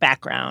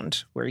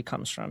background, where he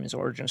comes from, his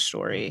origin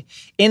story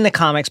in the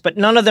comics, but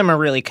none of them are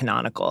really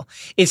canonical.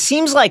 It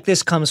seems like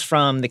this comes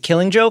from The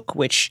Killing Joke,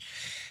 which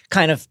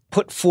kind of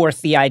put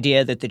forth the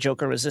idea that the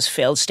Joker was this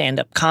failed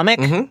stand-up comic,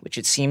 which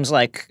it seems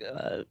like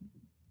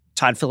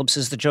Todd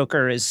Phillips' The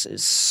Joker is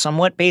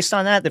somewhat based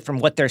on that from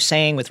what they're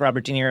saying, with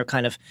Robert De Niro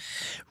kind of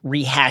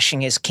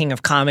rehashing his King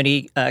of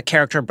Comedy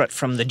character, but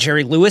from the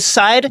Jerry Lewis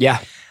side. Yeah.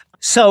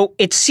 So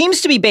it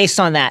seems to be based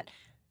on that.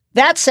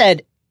 That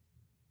said,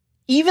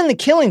 even The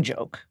Killing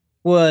Joke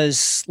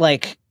was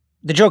like,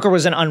 the Joker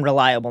was an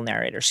unreliable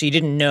narrator, so you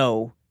didn't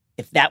know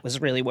if that was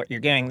really what you're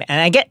getting.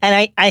 And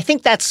I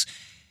think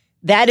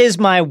that is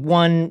my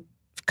one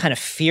kind of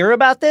fear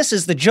about this,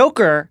 is the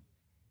Joker,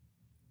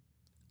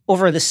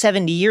 over the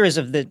 70 years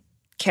of the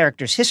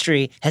character's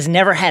history, has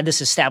never had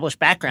this established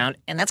background,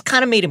 and that's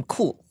kind of made him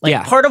cool.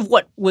 Part of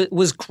what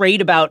was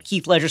great about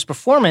Heath Ledger's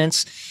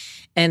performance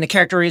and the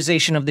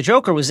characterization of the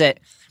Joker was that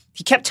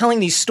he kept telling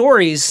these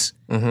stories,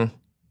 and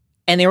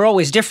and they were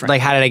always different.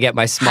 Like, how did I get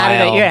my smile? How did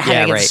I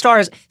get right.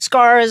 the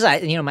scars?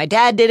 My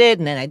dad did it,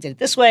 and then I did it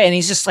this way, and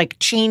he's just like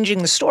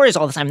changing the stories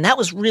all the time. And that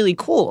was really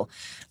cool.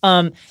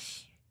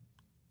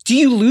 Do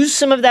you lose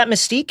some of that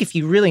mystique if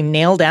you really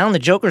nail down the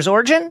Joker's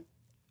origin?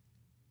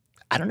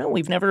 I don't know.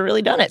 We've never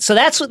really done it. So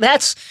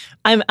that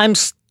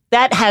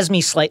has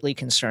me slightly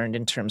concerned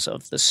in terms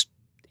of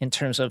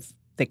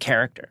the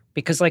character,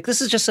 because like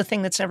this is just a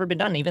thing that's never been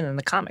done even in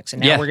the comics,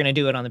 and now we're going to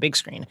do it on the big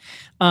screen.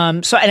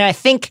 And I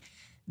think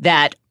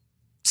that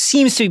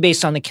seems to be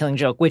based on The Killing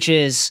Joke, which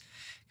is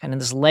kind of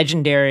this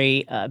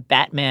legendary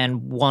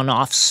Batman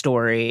one-off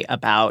story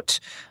about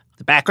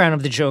the background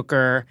of the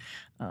Joker,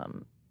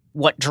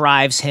 what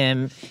drives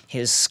him,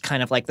 his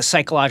kind of like the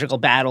psychological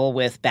battle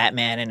with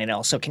Batman, and it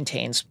also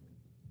contains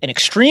an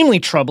extremely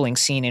troubling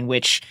scene in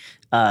which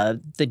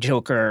the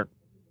Joker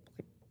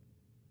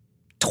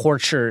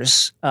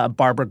tortures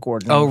Barbara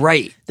Gordon. Oh,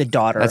 right. The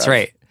daughter. That's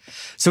right.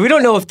 So we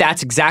don't know if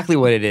that's exactly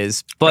what it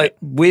is, but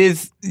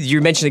with,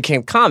 you mentioned the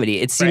camp comedy,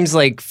 it seems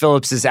like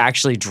Phillips is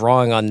actually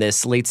drawing on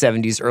this late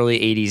 70s, early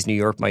 80s New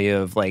York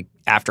milieu of like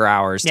After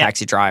Hours,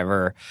 Taxi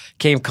Driver,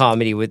 camp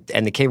comedy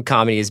and the camp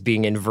comedy is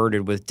being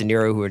inverted with De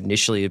Niro, who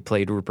initially had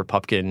played Rupert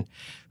Pupkin,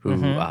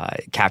 who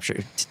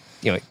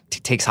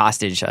takes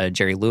hostage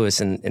Jerry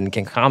Lewis in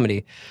camp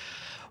comedy.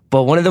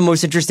 But one of the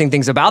most interesting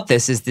things about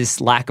this is this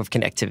lack of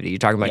connectivity. You're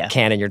talking about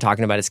canon, you're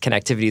talking about its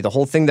connectivity. The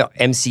whole thing that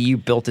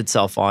MCU built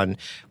itself on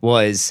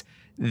was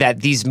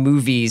that these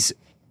movies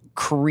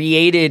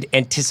created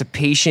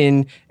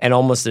anticipation and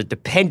almost a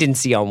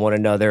dependency on one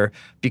another,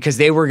 because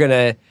they were going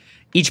to,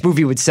 each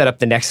movie would set up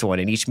the next one,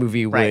 and each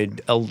movie would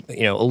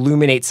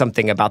illuminate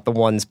something about the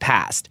one's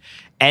past.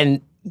 And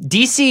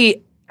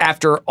DC,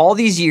 after all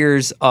these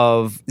years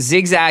of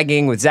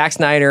zigzagging with Zack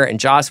Snyder and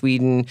Joss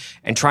Whedon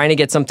and trying to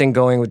get something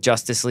going with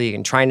Justice League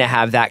and trying to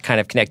have that kind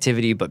of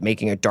connectivity but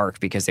making it dark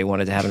because they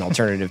wanted to have an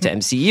alternative to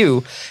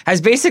MCU, has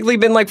basically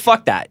been like,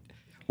 fuck that.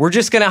 We're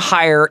just going to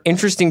hire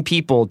interesting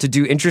people to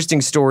do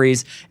interesting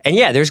stories. And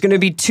yeah, there's going to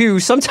be 2,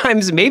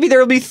 sometimes maybe there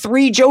will be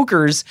 3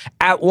 Jokers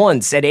at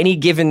once at any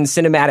given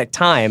cinematic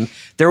time.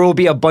 There will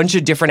be a bunch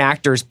of different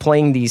actors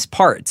playing these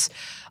parts.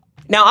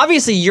 Now,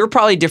 obviously, you're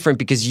probably different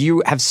because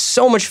you have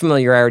so much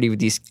familiarity with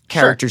these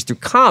characters through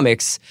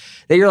comics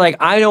that you're like,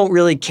 I don't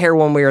really care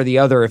one way or the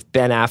other if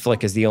Ben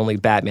Affleck is the only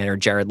Batman or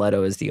Jared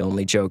Leto is the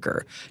only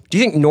Joker. Do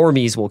you think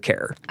normies will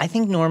care? I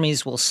think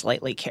normies will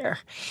slightly care.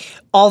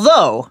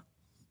 Although,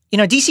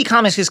 DC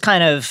Comics is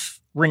kind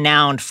of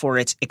renowned for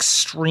its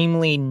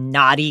extremely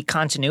naughty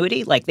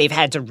continuity. Like, they've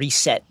had to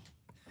reset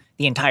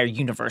the entire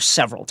universe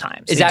several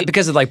times. Is that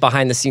because of like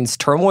behind the scenes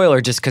turmoil,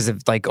 or just because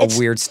of like a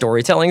weird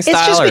storytelling style?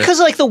 It's just because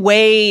of like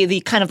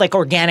the kind of like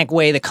organic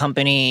way the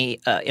company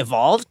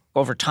evolved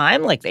over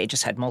time. Like they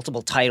just had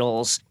multiple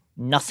titles.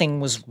 Nothing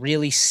was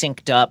really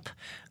synced up.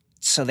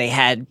 So they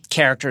had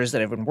characters that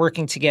have been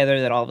working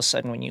together that all of a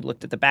sudden when you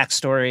looked at the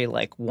backstory,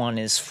 like one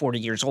is 40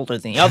 years older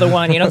than the other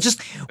one,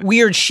 just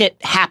weird shit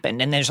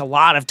happened. And there's a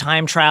lot of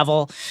time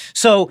travel.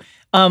 So,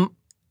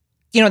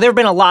 there have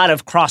been a lot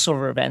of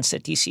crossover events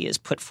that DC has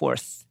put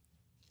forth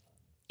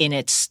in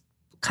its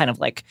kind of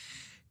like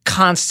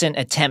constant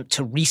attempt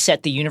to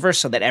reset the universe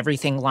so that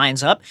everything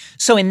lines up.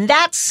 So in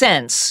that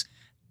sense,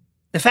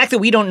 the fact that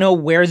we don't know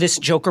where this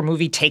Joker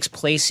movie takes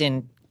place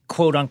in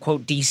quote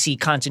unquote DC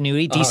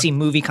continuity, DC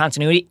movie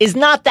continuity, is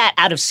not that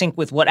out of sync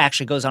with what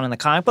actually goes on in the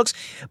comic books.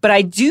 But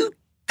I do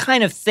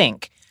kind of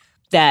think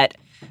that,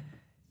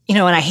 and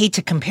I hate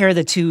to compare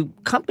the two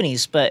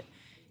companies, but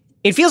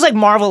it feels like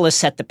Marvel has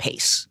set the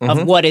pace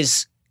of what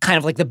is kind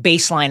of like the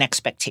baseline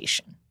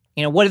expectation.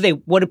 What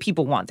do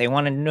people want? They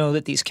want to know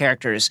that these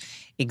characters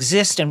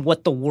exist and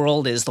what the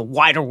world is, the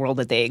wider world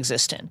that they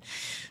exist in.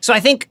 So I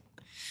think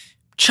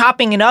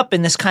chopping it up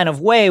in this kind of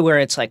way where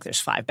it's like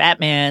there's 5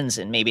 Batmans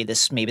and maybe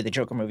the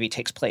Joker movie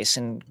takes place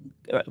in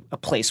a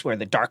place where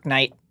the Dark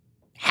Knight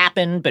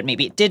happened, but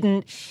maybe it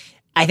didn't.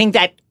 I think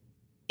that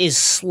is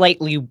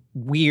slightly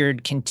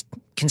weird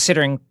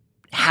considering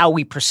how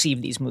we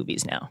perceive these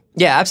movies now.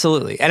 Yeah,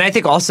 absolutely. And I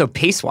think also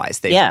pace-wise,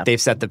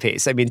 they've set the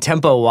pace. I mean,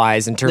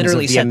 tempo-wise, in terms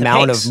Literally of the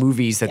amount of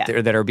movies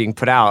that are being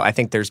put out, I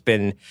think there's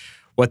been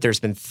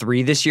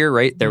 3 this year,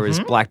 right? There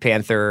was Black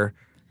Panther,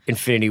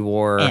 Infinity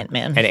War,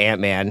 Ant-Man. And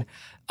Ant-Man.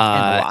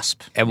 And the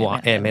Wasp.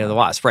 Ant-Man and the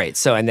Wasp, right.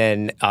 So, and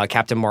then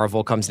Captain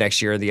Marvel comes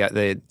next year.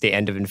 The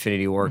end of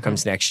Infinity War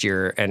comes next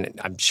year, and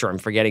I'm sure I'm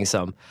forgetting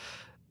some.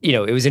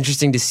 It was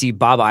interesting to see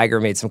Bob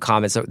Iger made some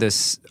comments of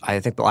this,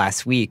 I think,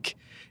 last week,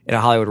 in a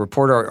Hollywood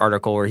Reporter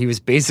article where he was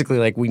basically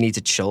like, we need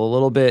to chill a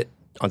little bit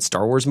on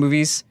Star Wars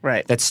movies.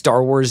 Right. That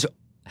Star Wars,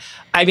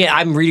 I mean,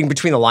 I'm reading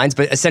between the lines,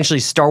 but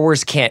essentially Star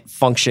Wars can't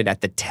function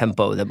at the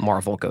tempo that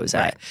Marvel goes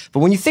at.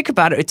 But when you think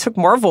about it, it took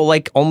Marvel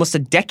like almost a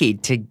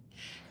decade to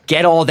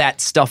get all that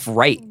stuff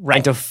right.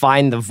 And to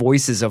find the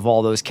voices of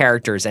all those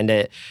characters and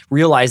to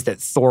realize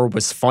that Thor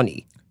was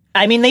funny.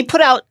 I mean, they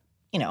put out,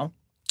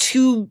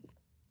 2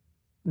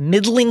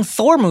 middling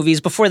Thor movies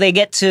before they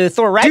get to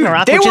Thor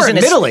Ragnarok. Dude, they weren't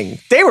middling.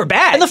 They were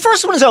bad. And the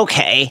first one is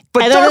okay.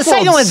 But and then the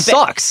second one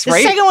sucks,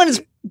 right? The second one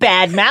is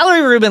bad.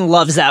 Mallory Rubin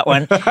loves that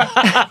one.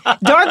 The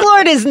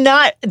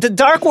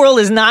Dark World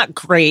is not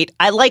great.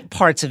 I like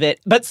parts of it,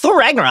 but Thor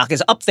Ragnarok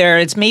is up there.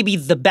 It's maybe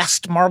the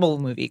best Marvel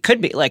movie.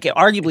 Could be, like,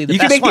 arguably the best one. You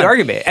can make the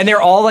argument. And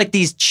they're all like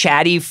these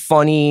chatty,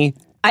 funny,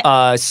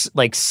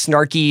 like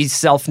snarky,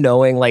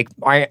 self-knowing, like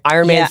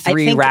Iron Man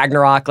 3,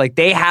 Ragnarok. Like,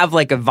 they have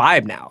like a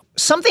vibe now.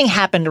 Something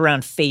happened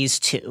around phase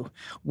 2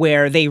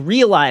 where they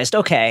realized,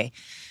 okay,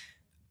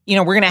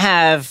 we're going to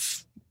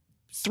have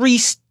 3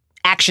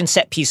 action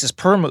set pieces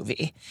per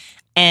movie.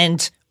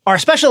 And our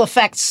special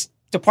effects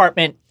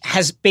department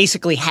has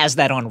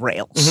that on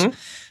rails. Mm-hmm.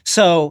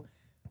 So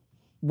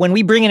when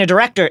we bring in a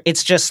director,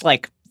 it's just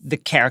like the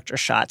character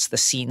shots, the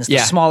scenes, the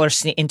smaller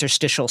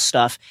interstitial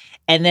stuff.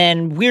 And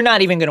then we're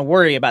not even going to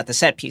worry about the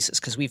set pieces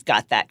because we've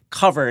got that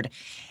covered.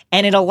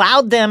 And it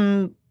allowed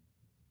them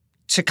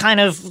to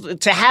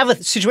to have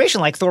a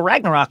situation like Thor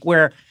Ragnarok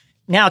where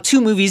now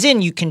 2 movies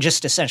in, you can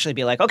just essentially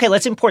be like, okay,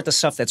 let's import the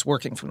stuff that's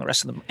working from the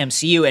rest of the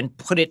MCU and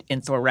put it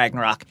in Thor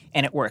Ragnarok,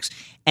 and it works.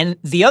 And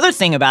the other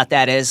thing about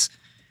that is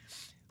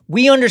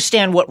we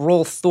understand what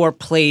role Thor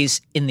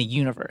plays in the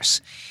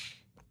universe.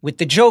 With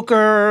the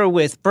Joker,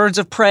 with Birds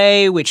of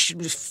Prey, which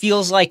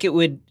feels like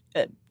it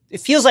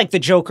feels like the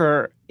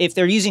Joker, if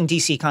they're using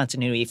DC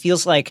continuity, it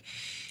feels like,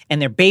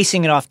 and they're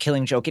basing it off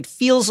Killing Joke, it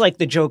feels like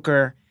the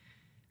Joker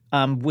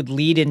would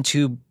lead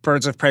into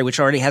Birds of Prey, which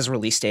already has a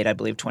release date, I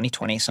believe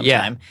 2020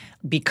 sometime,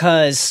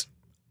 because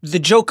the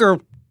Joker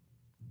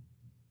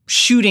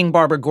shooting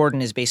Barbara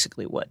Gordon is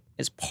basically what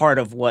is part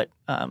of what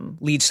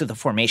leads to the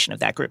formation of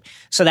that group.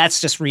 So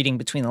that's just reading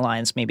between the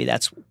lines. Maybe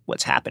that's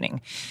what's happening.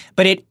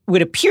 But it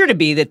would appear to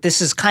be that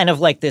this is kind of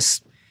like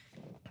this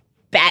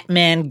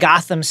Batman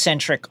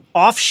Gotham-centric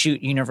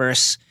offshoot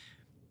universe.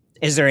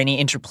 Is there any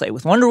interplay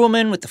with Wonder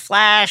Woman, with The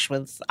Flash,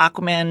 with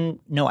Aquaman?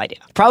 No idea.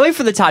 Probably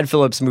for the Todd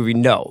Phillips movie,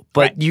 no.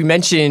 But you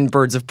mentioned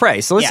Birds of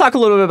Prey. So let's talk a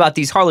little bit about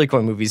these Harley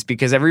Quinn movies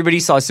because everybody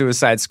saw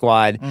Suicide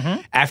Squad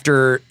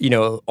after,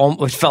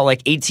 it felt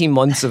like 18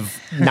 months of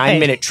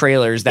 9-minute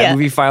trailers. That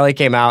movie finally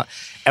came out.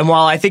 And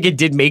while I think it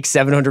did make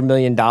 $700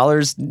 million,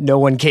 no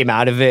one came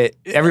out of it.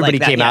 Everybody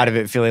came out of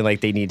it feeling like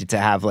they needed to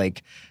have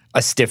like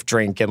a stiff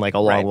drink and like a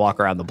long walk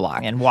around the block.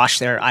 And wash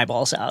their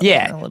eyeballs out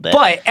a little bit.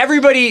 But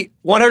everybody,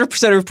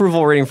 100% of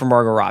approval rating for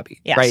Margot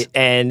Robbie, right?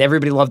 And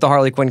everybody loved the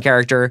Harley Quinn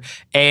character.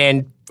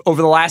 And over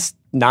the last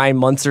 9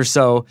 months or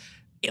so,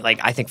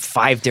 like I think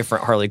 5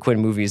 different Harley Quinn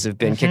movies have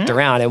been kicked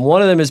around. And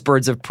one of them is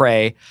Birds of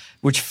Prey,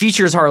 which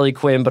features Harley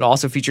Quinn, but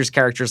also features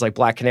characters like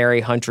Black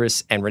Canary,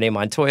 Huntress, and Renee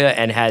Montoya,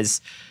 and has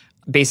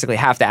basically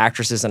half the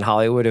actresses in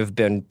Hollywood have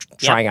been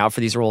trying out for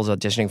these roles,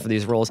 auditioning for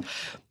these roles.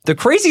 The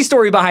crazy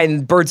story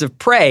behind Birds of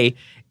Prey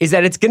is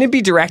that it's going to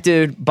be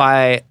directed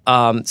by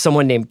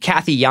someone named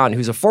Kathy Yan,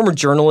 who's a former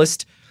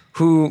journalist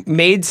who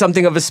made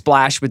something of a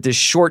splash with this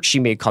short she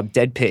made called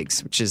Dead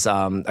Pigs, which is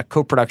a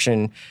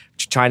co-production,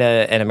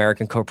 China and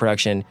American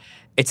co-production.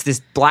 It's this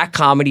black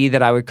comedy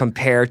that I would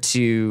compare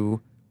to,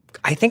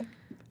 I think,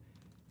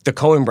 the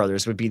Coen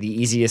brothers would be the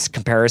easiest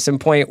comparison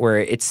point, where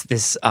it's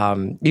this,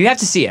 you have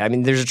to see it. I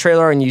mean, there's a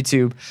trailer on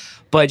YouTube,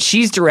 but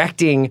she's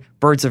directing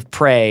Birds of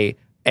Prey,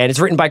 and it's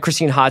written by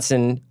Christina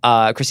Hodson,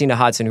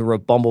 who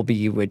wrote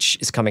Bumblebee, which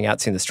is coming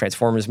out soon, this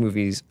Transformers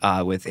movies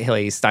with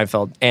Haley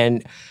Steinfeld.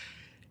 And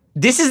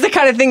this is the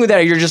kind of thing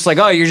that you're just like,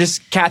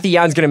 Kathy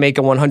Yan's going to make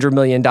a $100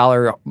 million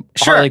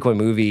Harley Quinn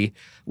movie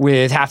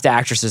with half the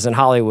actresses in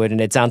Hollywood,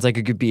 and it sounds like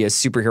it could be a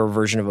superhero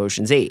version of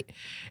Ocean's 8.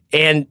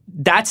 And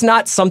that's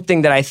not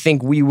something that I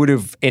think we would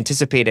have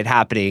anticipated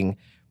happening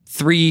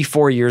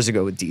 3-4 years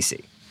ago with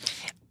DC.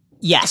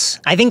 Yes.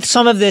 I think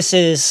some of this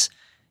is,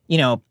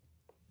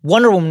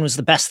 Wonder Woman was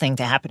the best thing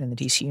to happen in the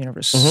DC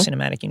universe,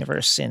 cinematic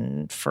universe,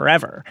 in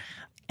forever.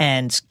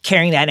 And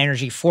carrying that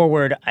energy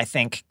forward, I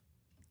think,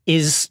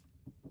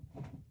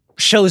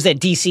 shows that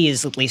DC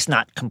is at least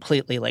not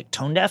completely like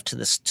tone deaf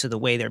to the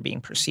way they're being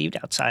perceived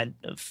outside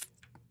of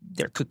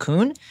their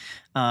cocoon.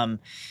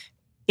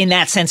 In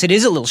that sense, it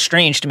is a little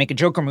strange to make a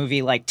Joker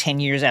movie like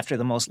 10 years after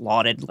the most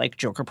lauded like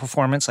Joker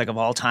performance like of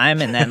all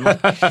time. And then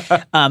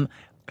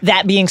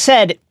that being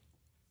said,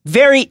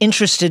 very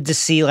interested to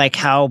see like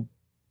how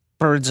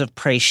Birds of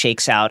Prey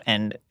shakes out,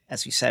 and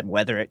as you said,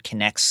 whether it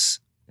connects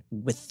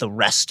with the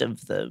rest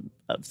of the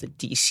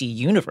DC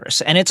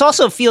universe. And it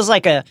also feels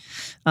like this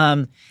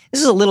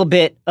is a little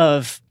bit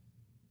of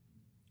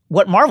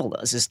what Marvel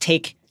does, is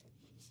take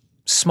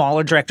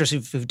smaller directors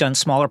who've done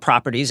smaller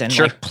properties and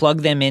like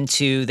plug them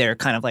into their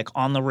kind of like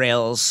on the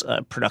rails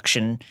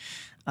production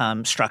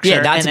structure.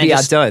 Yeah, not to be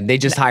outdone. They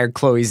just hired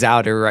Chloe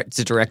Zhao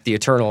to direct The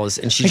Eternals,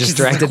 and she just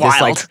directed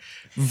this like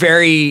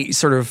very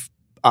sort of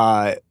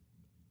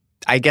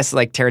I guess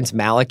like Terrence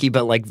Malick-y,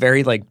 but like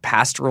very like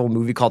pastoral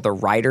movie called The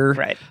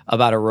Rider,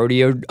 about a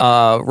rodeo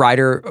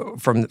rider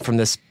from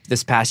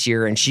this past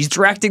year, and she's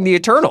directing The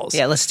Eternals.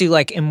 Yeah, let's do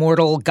like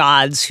immortal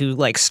gods who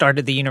like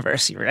started the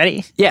universe. You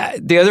ready? Yeah,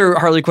 the other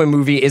Harley Quinn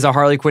movie is a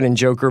Harley Quinn and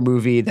Joker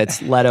movie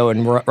that's Leto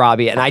and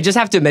Robbie, and I just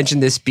have to mention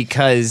this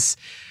because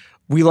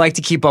we like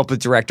to keep up with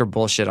director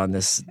bullshit on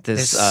this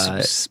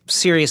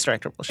serious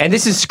director bullshit. And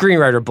this is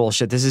screenwriter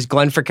bullshit. This is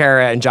Glenn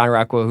Ficarra and John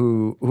Rockwell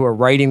who are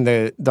writing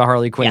the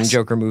Harley Quinn and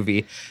Joker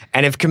movie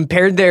and have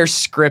compared their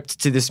script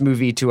to this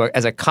movie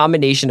as a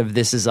combination of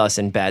This Is Us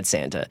and Bad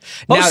Santa.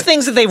 Most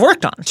things that they've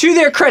worked on. To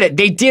their credit,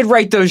 they did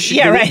write those shit.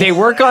 Yeah, right. They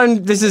work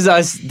on This Is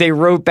Us. They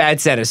wrote Bad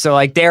Santa. So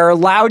like they're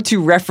allowed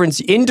to reference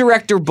in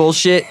director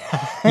bullshit.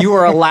 You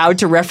are allowed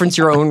to reference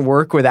your own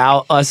work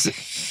without us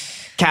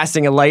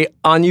casting a light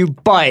on you,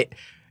 but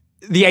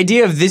the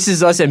idea of This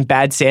Is Us and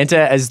Bad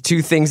Santa as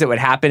two things that would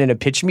happen in a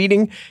pitch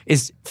meeting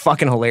is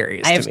fucking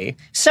hilarious to me.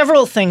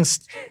 Several things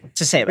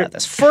to say about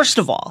this. First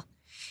of all,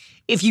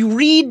 if you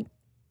read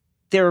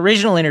their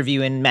original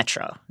interview in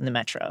the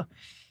Metro,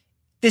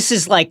 this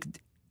is like,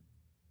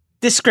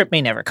 this script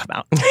may never come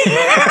out.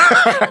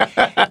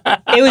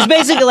 It was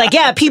basically like,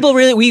 yeah, people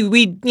really,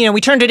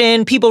 we turned it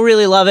in, people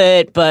really love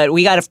it, but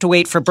we got to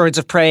wait for Birds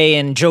of Prey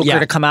and Joker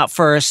to come out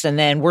first, and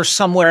then we're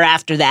somewhere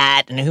after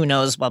that, and who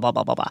knows, blah, blah,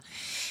 blah, blah, blah.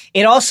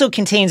 It also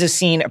contains a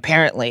scene,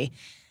 apparently,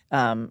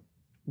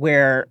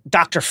 where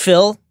Dr.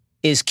 Phil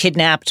is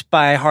kidnapped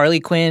by Harley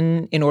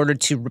Quinn in order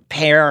to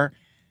repair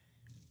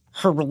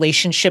her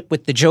relationship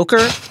with the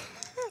Joker.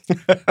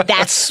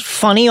 That's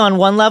funny on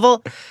one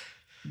level.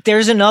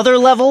 There's another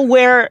level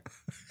where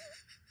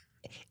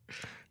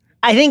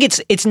I think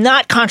it's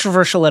not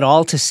controversial at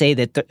all to say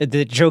that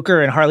the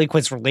Joker and Harley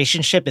Quinn's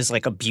relationship is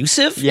like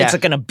abusive. Yeah. It's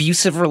like an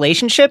abusive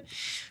relationship.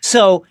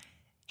 So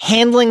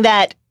handling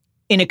that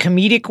in a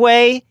comedic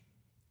way,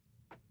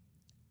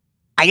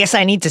 I guess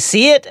I need to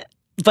see it.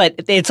 But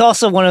it's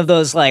also one of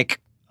those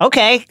like,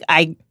 okay,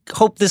 I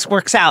hope this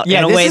works out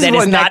in a way that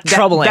is not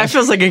troubling. That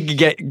feels like it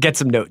could get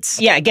some notes.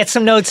 Yeah, get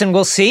some notes and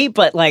we'll see.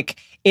 But like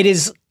it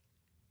is,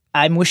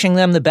 I'm wishing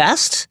them the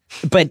best.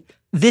 But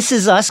This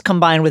Is Us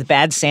combined with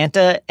Bad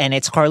Santa and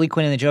it's Harley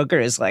Quinn and the Joker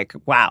is like,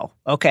 wow,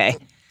 okay.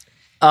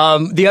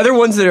 The other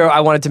ones that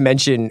I wanted to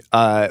mention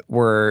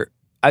were,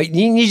 I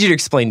need you to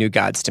explain New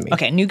Gods to me.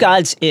 Okay, New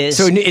Gods is...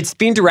 So it's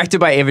being directed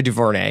by Ava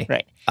DuVernay.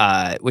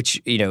 Right.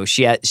 Which,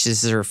 this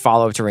is her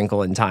follow-up to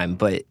Wrinkle in Time.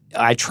 But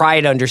I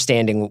tried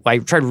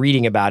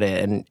reading about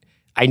it, and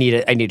I need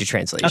a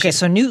translation. Okay,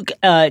 so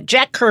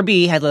Jack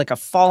Kirby had like a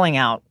falling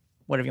out,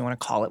 whatever you want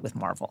to call it, with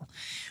Marvel.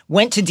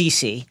 Went to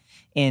DC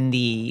in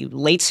the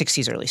late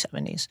 60s, early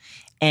 70s,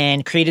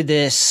 and created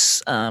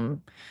this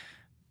kind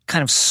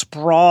of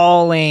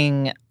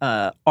sprawling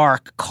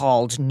arc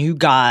called New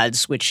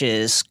Gods, which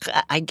is,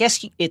 I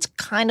guess it's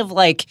kind of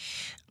like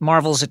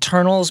Marvel's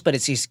Eternals, but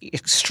it's these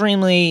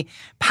extremely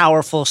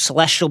powerful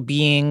celestial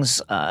beings,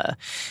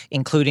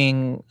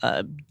 including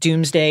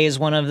Doomsday is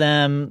one of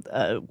them.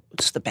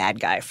 What's the bad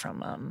guy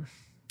from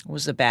what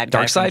was the bad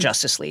guy from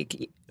Justice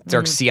League?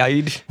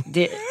 Darkseid?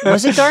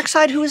 Was it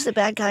Darkseid? Who was the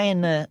bad guy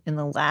in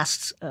the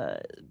last?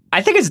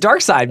 I think it's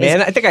Darkseid,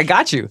 man. I think I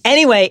got you.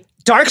 Anyway,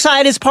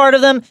 Darkseid is part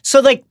of them. So,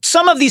 like,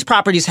 some of these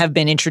properties have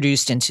been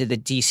introduced into the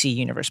DC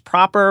universe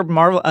proper,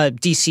 Marvel,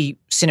 DC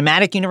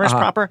cinematic universe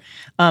proper.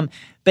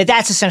 But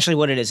that's essentially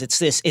what it is.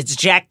 It's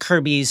Jack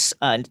Kirby's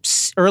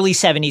early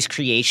 70s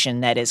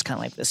creation that is kind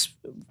of like this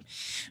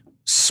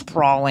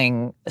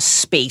sprawling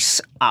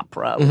space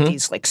opera with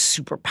these like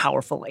super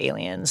powerful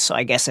aliens. So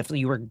I guess if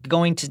you were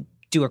going to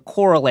do a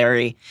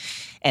corollary,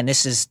 and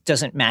this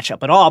doesn't match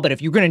up at all, but if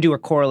you're going to do a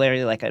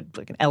corollary like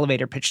an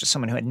elevator pitch to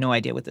someone who had no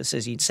idea what this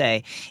is, you'd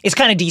say it's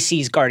kind of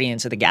DC's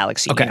Guardians of the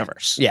Galaxy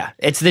universe. Yeah,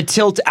 it's the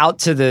tilt out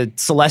to the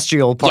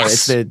celestial part.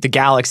 Yes. It's the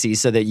galaxy,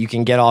 so that you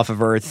can get off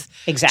of Earth,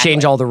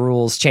 change all the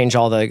rules, change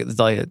all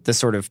the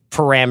sort of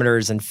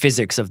parameters and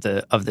physics of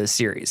the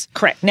series.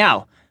 Correct.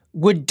 Now,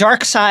 would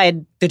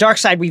the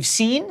Darkseid we've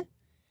seen,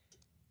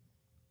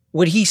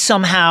 would he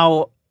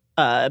somehow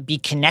be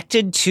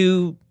connected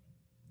to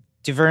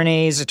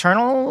DuVernay's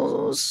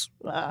Eternals?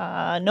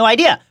 No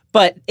idea.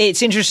 But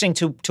it's interesting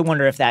to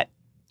wonder if that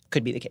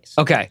could be the case.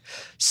 Okay.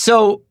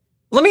 So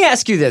let me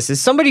ask you this. As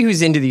somebody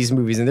who's into these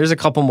movies, and there's a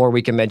couple more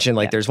we can mention,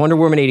 like there's Wonder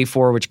Woman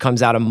 84, which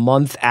comes out a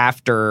month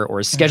after, or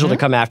is scheduled to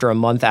come after a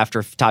month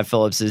after Todd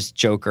Phillips'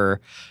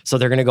 Joker. So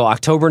they're going to go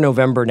October,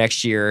 November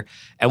next year.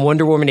 And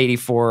Wonder Woman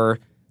 84,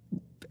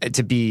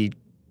 to be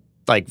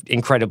like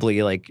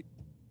incredibly like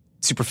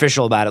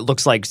superficial about it,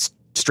 looks like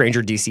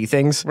Stranger DC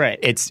Things. Right.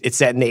 It's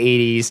set in the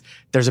 80s.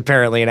 There's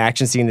apparently an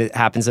action scene that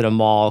happens at a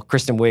mall.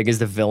 Kristen Wiig is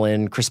the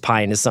villain. Chris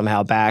Pine is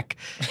somehow back.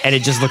 And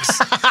it just looks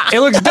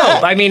it looks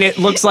dope. I mean, it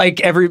looks like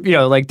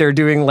like they're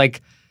doing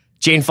like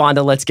Jane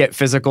Fonda Let's Get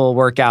Physical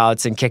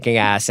workouts and kicking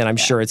ass, and I'm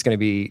sure it's going to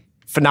be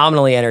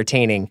phenomenally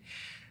entertaining.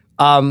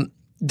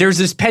 There's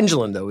this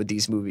pendulum though with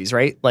these movies,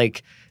 right?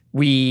 Like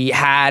we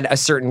had a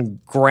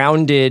certain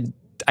grounded,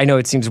 I know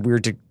it seems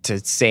weird to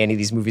say any of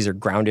these movies are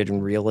grounded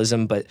in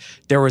realism, but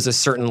there was a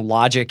certain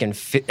logic and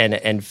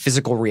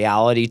physical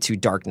reality to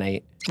Dark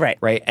Knight.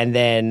 Right. And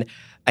then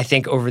I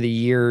think over the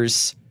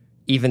years,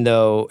 even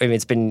though, I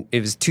mean, it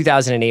was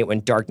 2008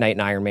 when Dark Knight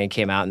and Iron Man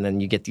came out, and then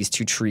you get these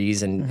two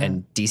trees,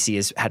 and DC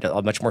has had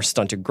a much more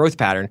stunted growth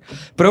pattern.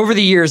 But over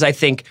the years, I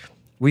think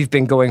we've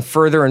been going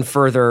further and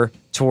further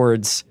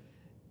towards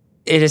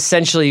it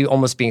essentially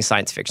almost being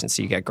science fiction.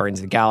 So you got Guardians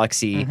of the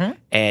Galaxy,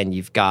 and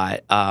you've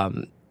got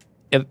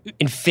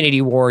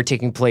Infinity War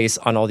taking place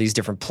on all these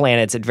different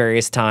planets at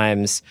various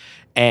times,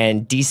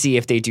 and DC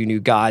if they do New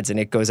Gods and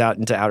it goes out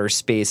into outer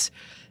space.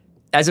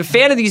 As a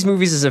fan of these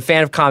movies, as a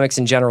fan of comics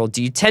in general,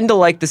 do you tend to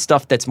like the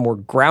stuff that's more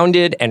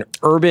grounded and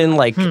urban,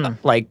 like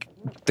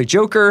the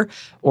Joker,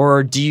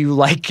 or do you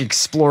like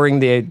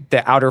exploring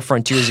the outer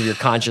frontiers of your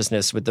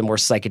consciousness with the more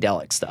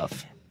psychedelic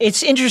stuff?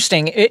 It's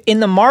interesting. In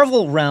the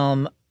Marvel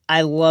realm,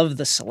 I love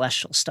the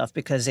celestial stuff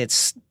because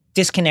it's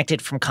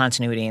disconnected from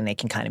continuity and they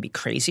can kind of be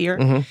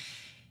crazier.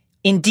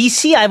 In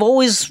DC, I've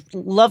always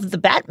loved the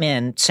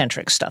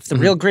Batman-centric stuff, the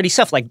real gritty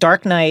stuff, like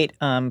Dark Knight,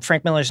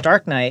 Frank Miller's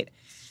Dark Knight,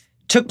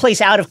 took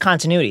place out of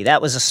continuity.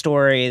 That was a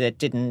story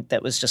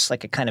that was just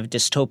like a kind of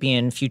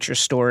dystopian future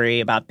story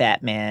about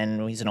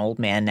Batman. He's an old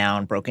man now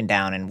and broken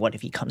down, and what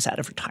if he comes out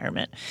of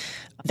retirement?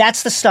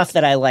 That's the stuff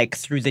that I like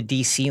through the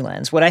DC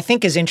lens. What I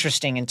think is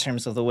interesting in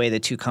terms of the way the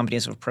two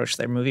companies have approached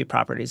their movie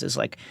properties is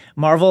like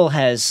Marvel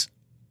has,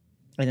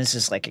 and this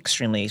is like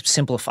extremely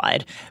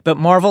simplified, but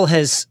Marvel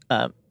has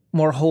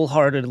more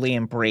wholeheartedly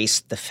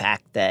embraced the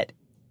fact that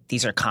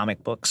these are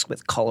comic books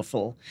with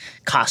colorful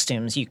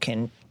costumes. You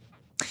can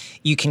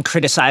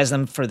criticize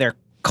them for their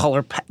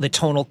color, the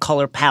tonal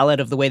color palette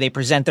of the way they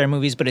present their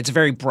movies, but it's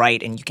very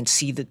bright and you can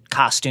see the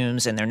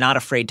costumes and they're not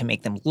afraid to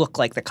make them look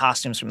like the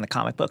costumes from the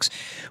comic books.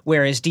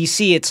 Whereas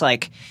DC, it's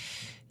like,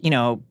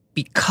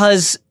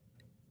 because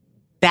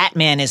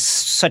Batman is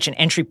such an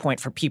entry point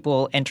for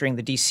people entering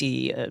the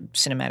DC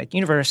cinematic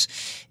universe,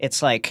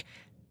 it's like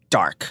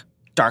dark.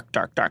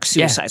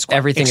 Suicide Squad.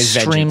 Everything is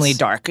extremely vengeance.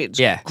 dark. It's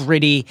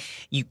gritty.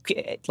 You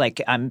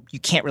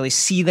can't really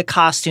see the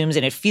costumes,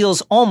 and it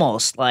feels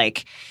almost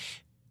like,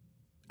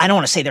 I don't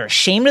want to say they're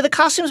ashamed of the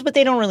costumes, but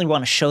they don't really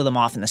want to show them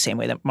off in the same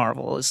way that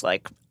Marvel is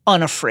like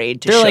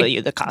unafraid to show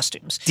you the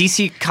costumes.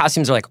 DC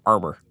costumes are like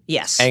armor.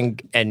 Yes,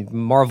 and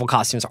Marvel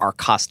costumes are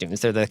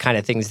costumes. They're the kind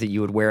of things that you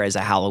would wear as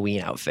a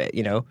Halloween outfit.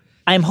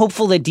 I'm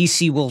hopeful that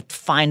DC will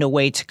find a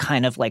way to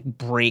kind of like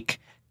break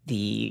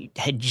the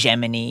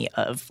hegemony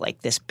of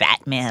like this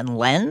Batman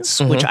lens,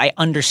 which I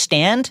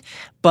understand,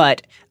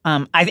 but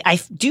I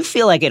do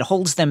feel like it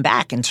holds them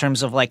back in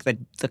terms of like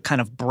the kind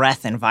of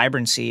breadth and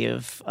vibrancy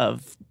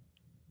of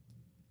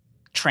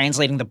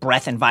translating the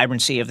breadth and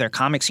vibrancy of their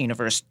comics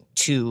universe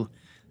to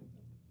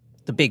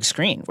the big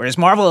screen. Whereas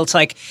Marvel, it's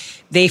like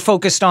they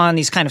focused on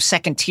these kind of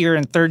second tier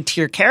and third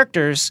tier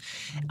characters,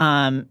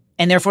 and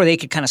therefore they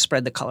could kind of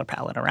spread the color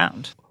palette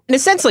around. In a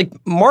sense, like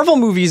Marvel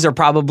movies are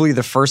probably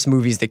the first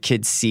movies that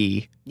kids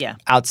see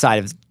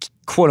outside of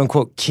quote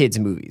unquote kids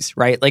movies,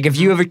 right? Like if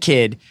you have a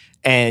kid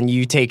and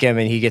you take him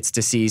and he gets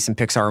to see some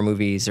Pixar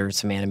movies or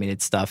some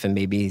animated stuff and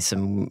maybe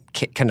some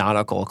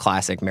canonical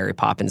classic Mary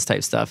Poppins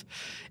type stuff.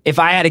 If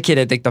I had a kid,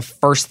 I think the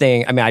first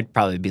thing, I'd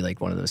probably be like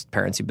one of those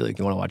parents who'd be like,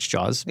 you want to watch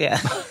Jaws? Yeah.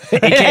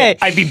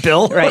 I'd be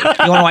Bill. Right.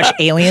 You want to watch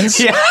Aliens?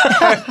 Yeah.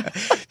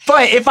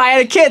 But if I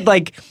had a kid,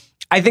 like,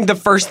 I think the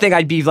first thing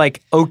I'd be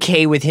like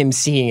okay with him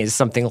seeing is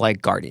something like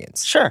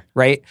Guardians. Sure.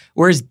 Right?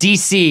 Whereas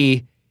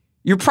DC,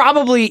 you're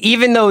probably,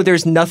 even though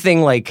there's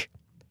nothing like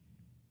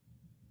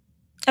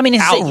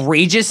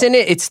outrageous in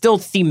it, it's still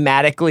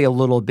thematically a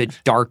little bit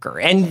darker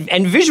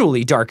and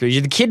visually darker.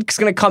 The kid's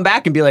going to come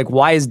back and be like,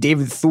 why is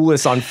David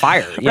Thewlis on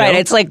fire? You know?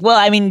 It's like,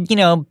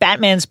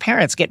 Batman's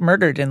parents get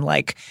murdered in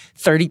like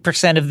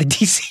 30% of the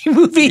DC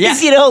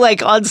movies,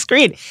 like on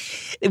screen,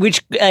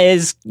 which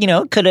is,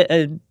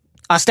 could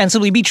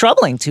ostensibly be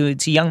troubling to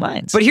young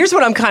minds. But here's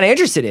what I'm kind of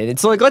interested in.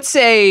 It's like, let's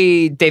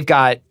say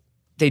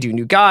they do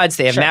New Gods,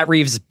 they have Matt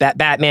Reeves'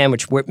 Batman,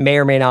 which may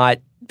or may not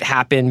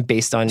happen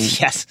based on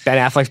Ben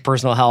Affleck's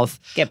personal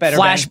health. Get better,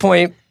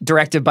 Flashpoint, Ben.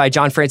 Directed by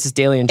John Francis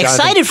Daly and Jonathan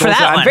Excited for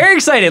that one. I'm very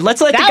excited.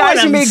 Let's let the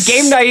guys who made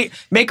Game Night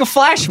make a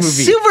Flash movie.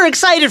 Super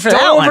excited for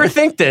that one. Don't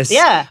overthink this.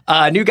 Yeah.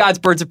 New Gods,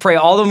 Birds of Prey,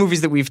 all the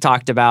movies that we've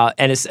talked about,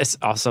 and it's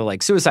also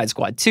like Suicide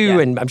Squad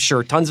 2, and I'm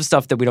sure tons of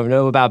stuff that we don't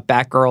know about.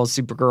 Batgirl,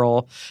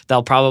 Supergirl.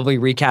 They'll probably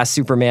recast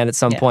Superman at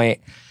some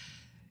point.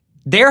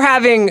 They're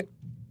having,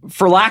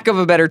 for lack of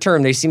a better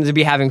term, they seem to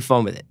be having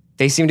fun with it.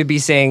 They seem to be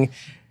saying,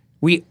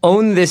 we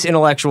own this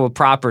intellectual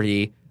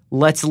property.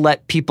 Let's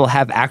let people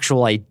have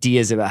actual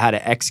ideas about how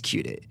to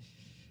execute it.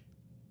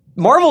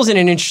 Marvel's in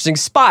an interesting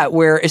spot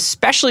where,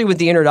 especially with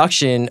the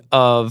introduction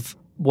of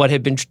what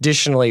had been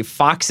traditionally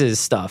Fox's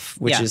stuff,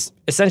 which is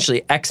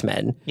essentially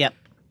X-Men. Yep.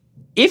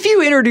 If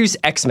you introduce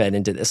X-Men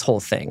into this whole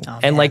thing,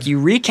 and like you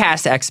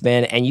recast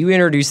X-Men and you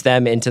introduce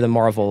them into the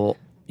Marvel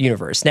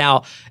universe.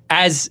 Now,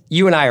 as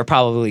you and I are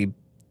probably,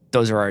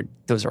 those are our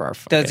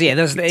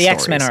the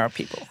X-Men are our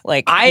people.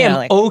 Like I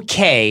am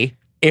okay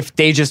if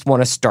they just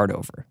want to start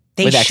over.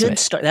 They with should X-Men.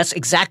 start. That's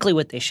exactly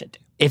what they should do.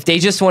 If they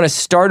just want to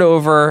start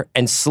over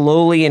and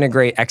slowly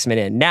integrate X-Men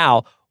in.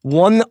 Now,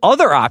 one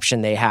other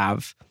option they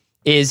have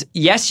is,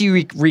 yes,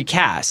 you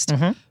recast,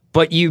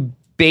 but you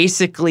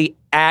basically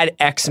add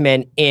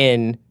X-Men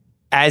in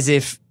as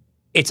if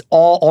it's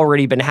all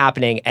already been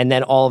happening, and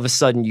then all of a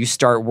sudden you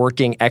start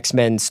working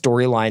X-Men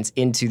storylines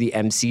into the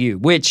MCU,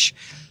 which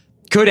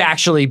could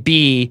actually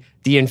be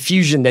the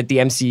infusion that the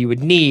MCU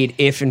would need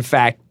if, in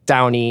fact,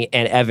 Downey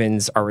and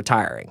Evans are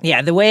retiring.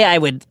 Yeah, the way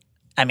we're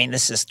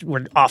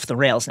off the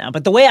rails now,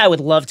 but the way I would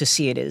love to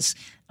see it is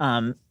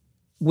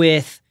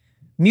with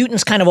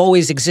mutants kind of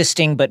always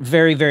existing, but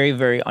very, very,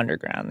 very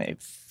underground.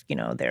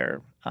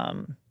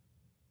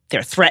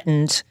 They're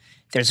threatened.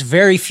 There's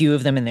very few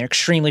of them, and they're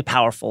extremely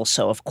powerful.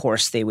 So, of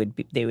course, they would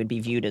be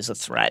viewed as a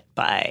threat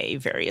by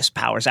various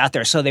powers out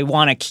there. So they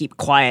want to keep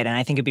quiet, and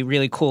I think it'd be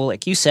really cool,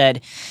 like you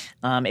said,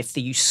 if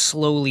you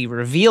slowly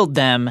revealed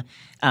them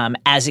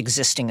as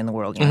existing in the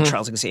world.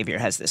 Charles Xavier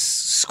has this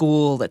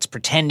school that's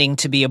pretending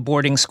to be a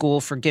boarding school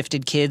for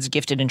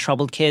gifted and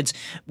troubled kids,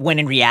 when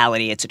in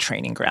reality it's a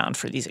training ground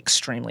for these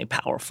extremely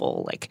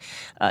powerful,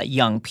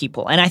 young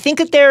people. And I think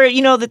that there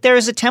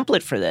is a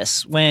template for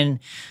this. When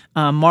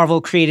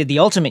Marvel created the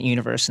Ultimate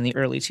Universe in the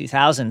early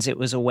 2000s, it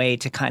was a way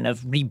to kind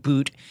of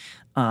reboot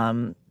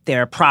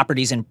their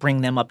properties and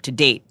bring them up to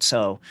date.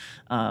 So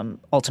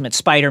Ultimate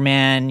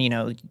Spider-Man,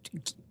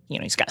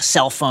 he's got a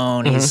cell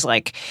phone. He's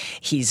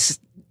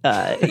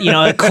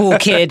a cool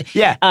kid.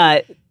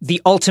 Yeah.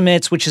 The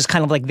Ultimates, which is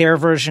kind of like their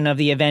version of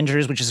the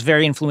Avengers, which is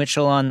very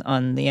influential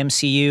on the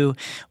MCU,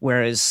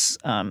 whereas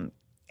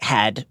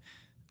had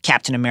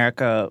Captain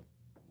America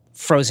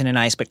frozen in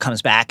ice but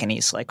comes back and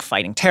he's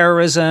fighting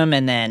terrorism,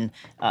 and then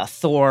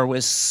Thor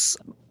was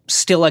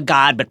still a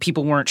god, but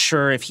people weren't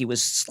sure if he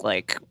was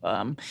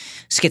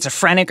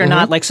schizophrenic or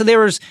not. So there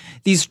was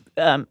these,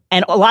 and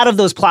a lot of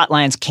those plot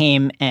lines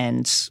came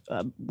and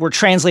were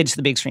translated to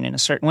the big screen in a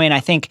certain way. And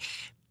I think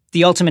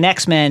the Ultimate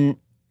X-Men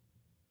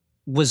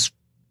was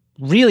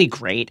really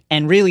great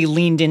and really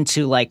leaned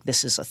into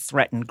this is a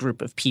threatened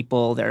group of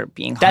people. They're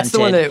being hunted. That's the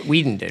one that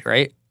Whedon did,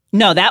 right?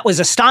 No, that was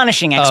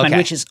Astonishing X-Men,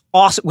 which is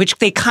awesome, which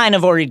they kind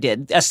of already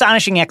did.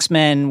 Astonishing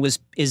X-Men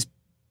is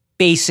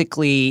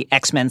basically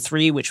X-Men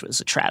 3, which was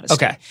a travesty.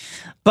 Okay.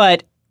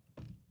 But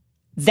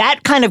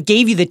that kind of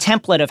gave you the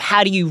template of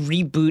how do you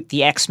reboot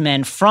the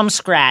X-Men from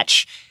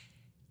scratch,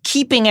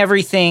 keeping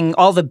everything,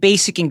 all the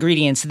basic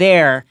ingredients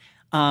there,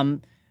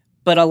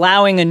 but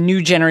allowing a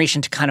new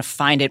generation to kind of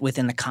find it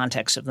within the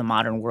context of the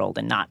modern world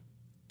and not,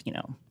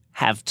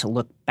 have to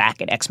look back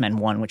at X-Men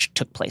 1, which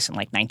took place in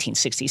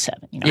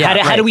 1967.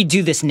 How do we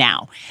do this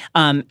now?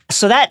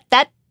 So that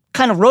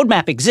kind of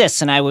roadmap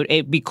exists, and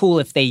it'd be cool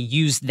if they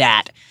used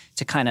that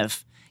to kind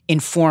of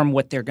inform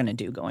what they're going to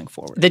do going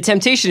forward. The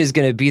temptation is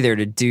going to be there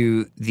to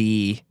do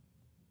the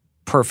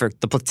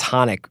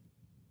platonic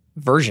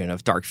version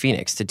of Dark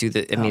Phoenix, to do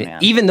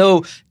even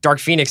though Dark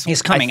Phoenix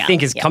is coming out.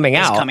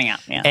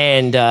 Yeah.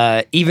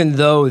 And even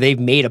though they've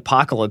made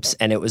Apocalypse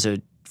and it was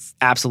an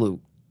absolute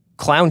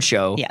clown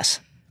show.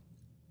 Yes.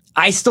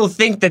 I still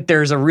think that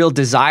there's a real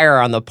desire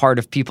on the part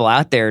of people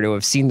out there to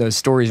have seen those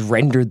stories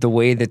rendered the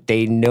way that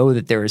they know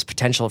that there is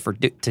potential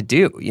to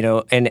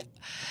do, and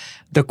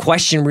the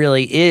question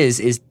really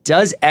is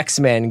does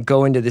X-Men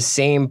go into the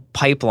same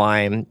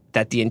pipeline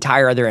that the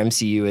entire other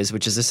MCU is,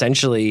 which is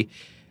essentially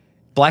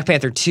Black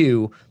Panther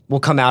 2 will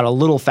come out a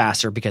little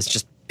faster because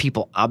just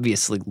people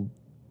obviously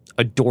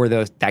adore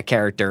that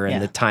character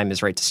and the time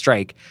is right to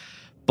strike.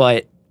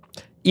 But,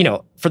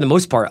 for the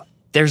most part,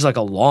 there's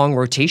a long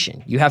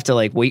rotation. You have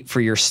to wait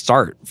for your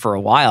start for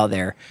a while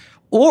there.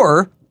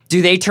 Or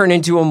do they turn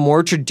into a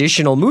more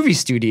traditional movie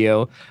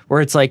studio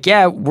where it's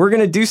we're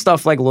going to do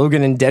stuff like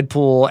Logan and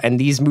Deadpool and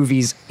these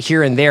movies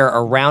here and there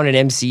around an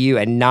MCU,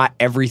 and not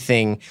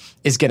everything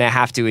is going to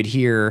have to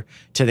adhere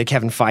to the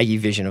Kevin Feige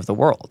vision of the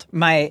world.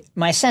 My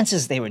sense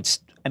is they would.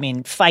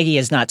 Feige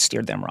has not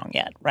steered them wrong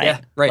yet, right? Yeah,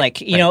 right.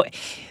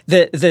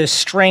 The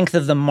strength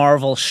of the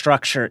Marvel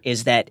structure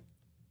is that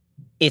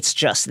it's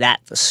just that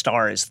the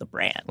star is the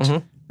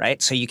brand,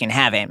 right? So you can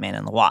have Ant-Man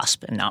and the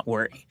Wasp and not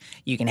worry.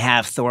 You can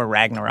have Thor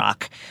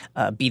Ragnarok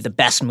be the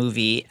best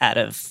movie out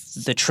of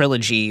the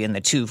trilogy, and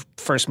the two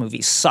first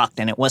movies sucked,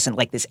 and it wasn't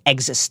this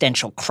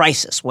existential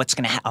crisis. What's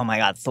going to happen? Oh my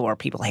God, Thor,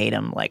 people hate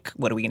him.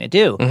 What are we going to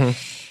do?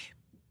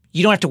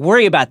 You don't have to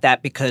worry about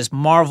that because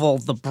Marvel,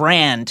 the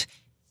brand,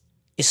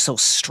 is so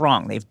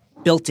strong. They've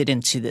built it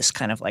into this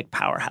kind of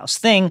powerhouse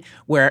thing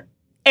where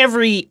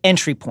every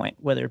entry point,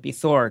 whether it be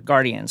Thor,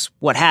 Guardians,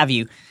 what have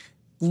you,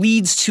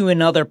 leads to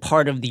another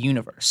part of the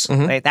universe.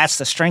 Right? That's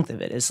the strength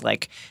of it. Is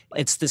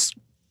it's this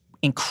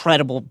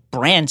incredible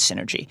brand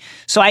synergy.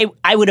 So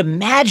I would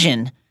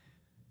imagine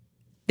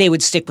they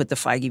would stick with the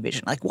Feige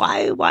vision.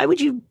 Why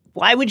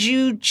would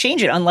you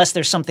change it unless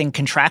there's something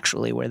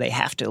contractually where they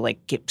have to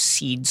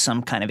cede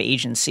some kind of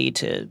agency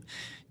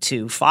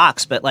to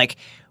Fox? But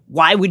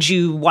why would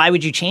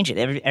you change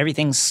it?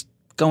 Everything's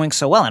going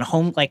so well, and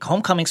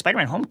Homecoming,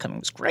 Spider-Man Homecoming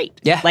was great.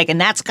 Yeah. And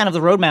that's kind of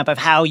the roadmap of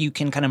how you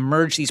can kind of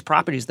merge these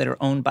properties that are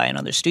owned by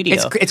another studio.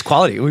 It's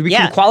quality.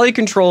 Quality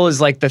control is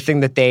the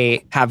thing that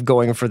they have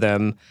going for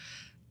them.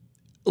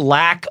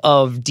 Lack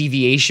of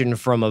deviation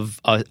from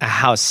a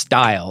house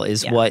style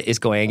is what is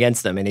going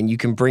against them. And then you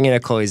can bring in a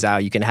Chloe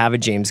Zhao, you can have a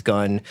James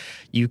Gunn,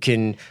 you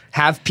can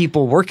have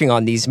people working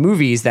on these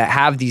movies that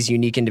have these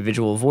unique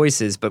individual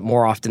voices, but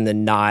more often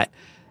than not,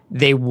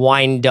 they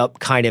wind up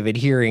kind of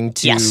adhering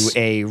to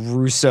a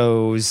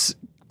Russo's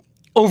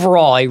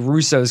overall a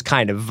Russo's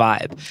kind of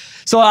vibe.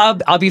 So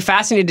I'll be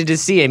fascinated to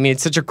see. I mean,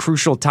 it's such a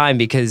crucial time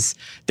because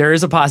there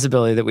is a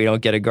possibility that we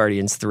don't get a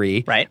Guardians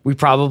 3. Right. We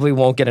probably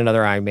won't get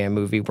another Iron Man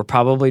movie. We're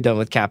probably done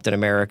with Captain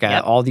America.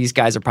 Yep. All these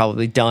guys are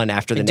probably done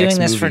after the next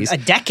movies. Doing this for a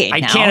decade I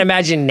now. can't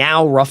imagine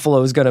now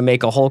Ruffalo's going to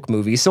make a Hulk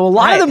movie. So a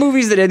lot of the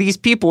movies that are these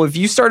people, if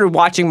you started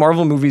watching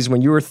Marvel movies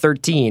when you were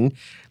 13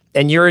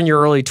 and you're in your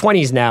early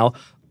 20s now,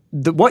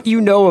 what you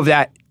know of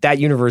that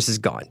universe is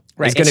gone.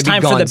 Right. It's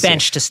time for the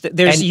bench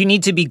to you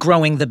need to be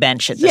growing the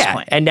bench at this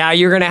point. And now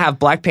you're going to have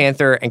Black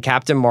Panther and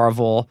Captain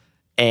Marvel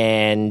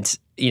and,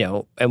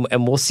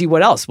 and we'll see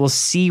what else. We'll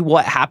see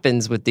what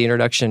happens with the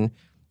introduction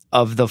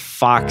of the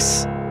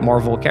Fox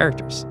Marvel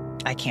characters.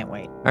 I can't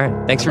wait. All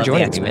right. Thanks for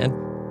joining me,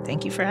 man.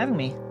 Thank you for having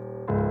me.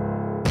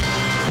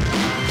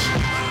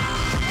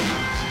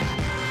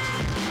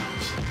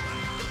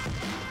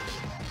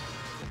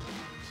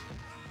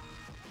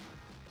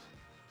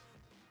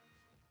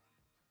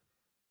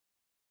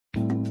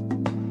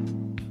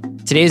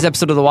 Today's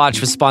episode of The Watch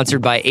was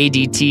sponsored by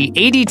ADT.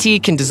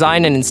 ADT can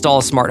design and install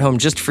a smart home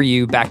just for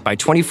you, backed by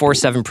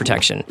 24/7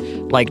 protection.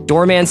 Like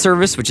Doorman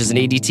Service, which is an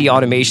ADT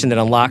automation that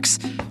unlocks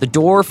the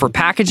door for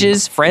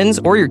packages, friends,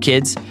 or your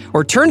kids.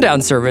 Or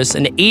Turndown Service,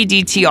 an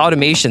ADT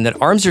automation that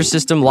arms your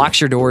system,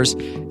 locks your doors,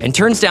 and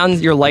turns down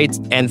your lights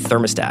and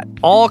thermostat.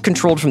 All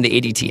controlled from the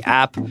ADT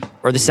app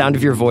or the sound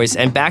of your voice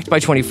and backed by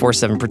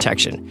 24/7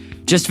 protection.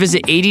 Just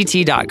visit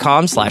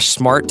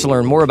ADT.com/smart to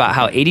learn more about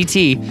how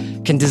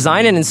ADT can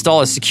design and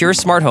install a secure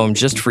smart home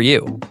just for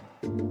you.